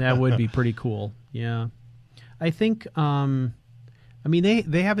 That would be pretty cool. Yeah. I think,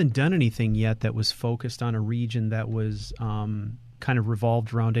 they haven't done anything yet that was focused on a region that was kind of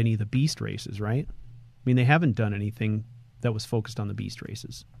revolved around any of the beast races, right? I mean, they haven't done anything that was focused on the beast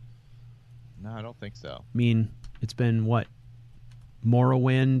races. No, I don't think so. I mean, it's been what?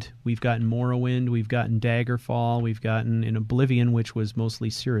 Morrowind. We've gotten Morrowind. We've gotten Daggerfall. We've gotten in Oblivion, which was mostly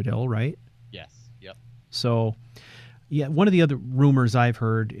Cyrodiil, right? Yes. Yep. So, yeah, one of the other rumors I've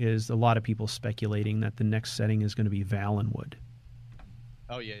heard is a lot of people speculating that the next setting is going to be Valenwood.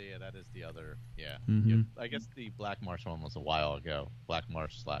 Oh, yeah, that is the other, yeah. Mm-hmm. Yeah. I guess the Black Marsh one was a while ago. Black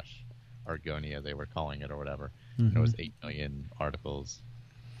Marsh / Argonia, they were calling it, or whatever. Mm-hmm. And there was 8 million articles,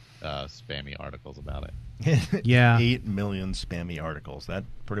 spammy articles about it. Yeah. 8 million spammy articles. That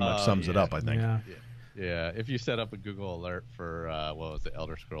pretty much sums it up, I think. Yeah, if you set up a Google alert for, what was it,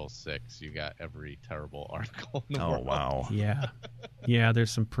 Elder Scrolls 6, you got every terrible article in the world. Wow. Yeah. Yeah,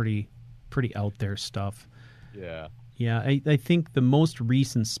 there's some pretty out there stuff. Yeah. Yeah, I think the most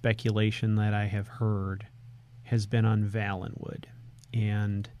recent speculation that I have heard has been on Valenwood.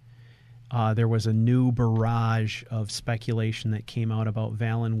 And there was a new barrage of speculation that came out about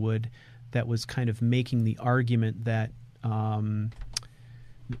Valenwood that was kind of making the argument that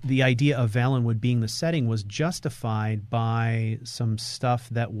the idea of Valenwood being the setting was justified by some stuff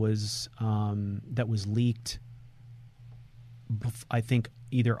that was leaked, I think,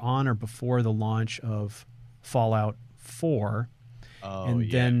 either on or before the launch of Fallout 4.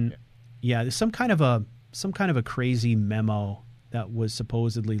 Then there's some kind of a crazy memo that was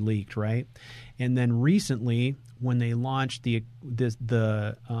supposedly leaked, right? And then recently, when they launched the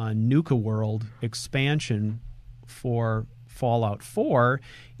Nuka World expansion for Fallout 4,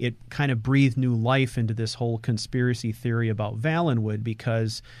 it kind of breathed new life into this whole conspiracy theory about Valenwood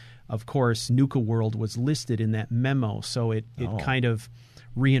because, of course, Nuka World was listed in that memo, so it kind of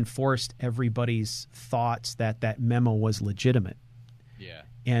reinforced everybody's thoughts that memo was legitimate. Yeah.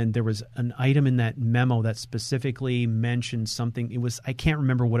 And there was an item in that memo that specifically mentioned something. I can't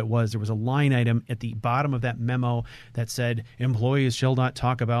remember what it was. There was a line item at the bottom of that memo that said, employees shall not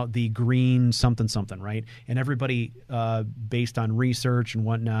talk about the green something, right? And everybody, based on research and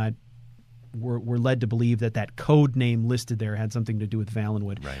whatnot, were led to believe that code name listed there had something to do with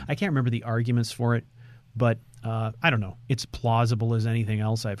Valenwood. Right. I can't remember the arguments for it, but I don't know. It's plausible as anything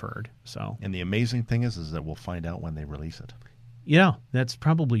else I've heard. So, And the amazing thing is that we'll find out when they release it. yeah, that's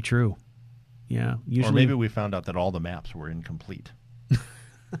probably true. Yeah, usually. Or maybe we found out that all the maps were incomplete.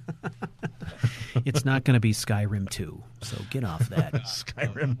 It's not going to be Skyrim 2, so get off that.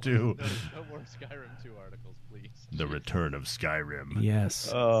 Skyrim 2. No more Skyrim 2 articles, please. The Return of Skyrim.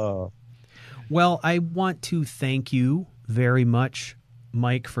 Yes. Oh. Well, I want to thank you very much,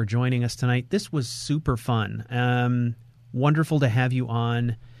 Mike, for joining us tonight. This was super fun. Wonderful to have you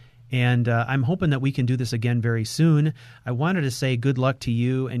on. And I'm hoping that we can do this again very soon. I wanted to say good luck to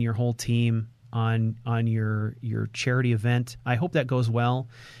you and your whole team on your charity event. I hope that goes well.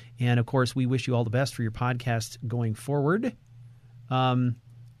 And, of course, we wish you all the best for your podcast going forward.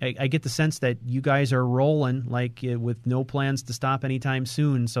 I get the sense that you guys are rolling with no plans to stop anytime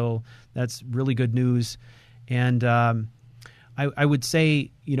soon. So that's really good news. And I would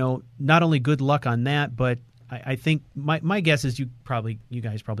say, not only good luck on that, but I think my guess is you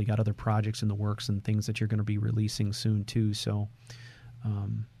guys probably got other projects in the works and things that you're going to be releasing soon too. So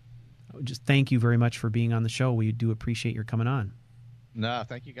just thank you very much for being on the show. We do appreciate your coming on. No,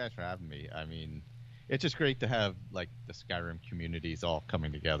 thank you guys for having me. I mean, it's just great to have the Skyrim communities all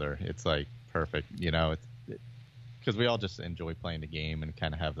coming together. It's perfect, because we all just enjoy playing the game and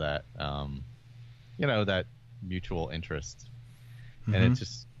kind of have that, that mutual interest, and Mm-hmm.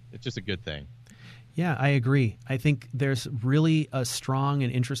 it's just a good thing. Yeah, I agree. I think there's really a strong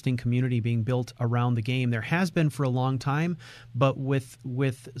and interesting community being built around the game. There has been for a long time, but with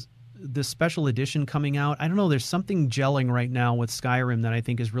the special edition coming out, I don't know, there's something gelling right now with Skyrim that I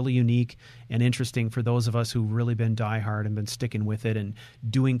think is really unique and interesting for those of us who've really been diehard and been sticking with it and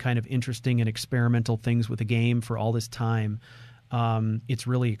doing kind of interesting and experimental things with the game for all this time. It's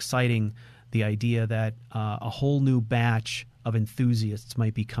really exciting, the idea that a whole new batch of enthusiasts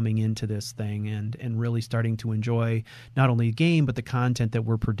might be coming into this thing and really starting to enjoy not only the game, but the content that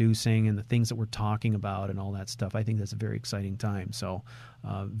we're producing and the things that we're talking about and all that stuff. I think that's a very exciting time. So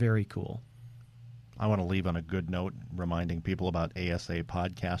very cool. I want to leave on a good note, reminding people about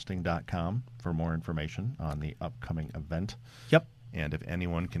asapodcasting.com for more information on the upcoming event. Yep. And if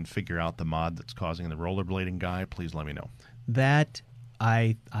anyone can figure out the mod that's causing the rollerblading guy, please let me know. That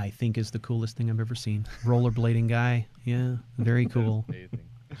I think is the coolest thing I've ever seen. Rollerblading guy. Yeah, very cool. Amazing.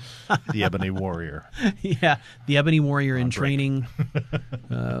 The Ebony Warrior. Yeah, the Ebony Warrior in break. training,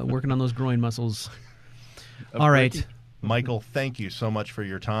 working on those groin muscles. All right. Michael, thank you so much for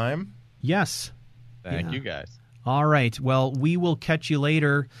your time. Yes. Thank Yeah. you guys. All right. Well, we will catch you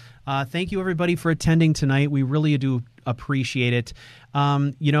later. Thank you, everybody, for attending tonight. We really do appreciate it.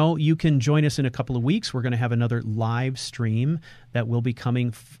 You can join us in a couple of weeks. We're going to have another live stream that will be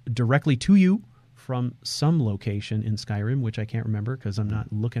coming directly to you from some location in Skyrim, which I can't remember because I'm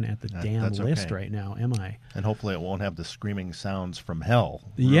not looking at the damn list right now, am I? And hopefully it won't have the screaming sounds from hell.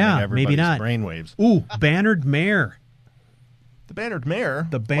 Yeah, maybe not. Brainwaves. Ooh, Bannered Mare. The Bannered Mare.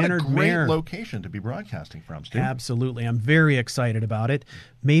 The Bannered what a Mare. great location to be broadcasting from, Stu. Absolutely. I'm very excited about it.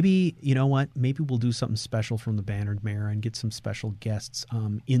 Maybe, you know what? Maybe we'll do something special from the Bannered Mare and get some special guests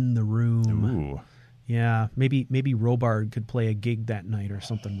in the room. Ooh. Yeah, maybe Robard could play a gig that night or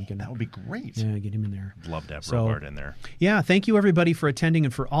something. That would be great. Yeah, get him in there. Love to have Robard in there. Yeah, thank you everybody for attending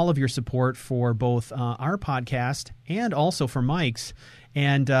and for all of your support for both our podcast and also for Mike's.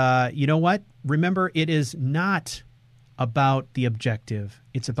 And you know what? Remember, it is not about the objective.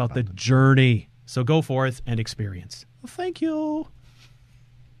 It's about the journey. So go forth and experience. Well, thank you.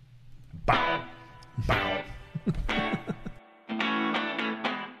 Bow. Bow.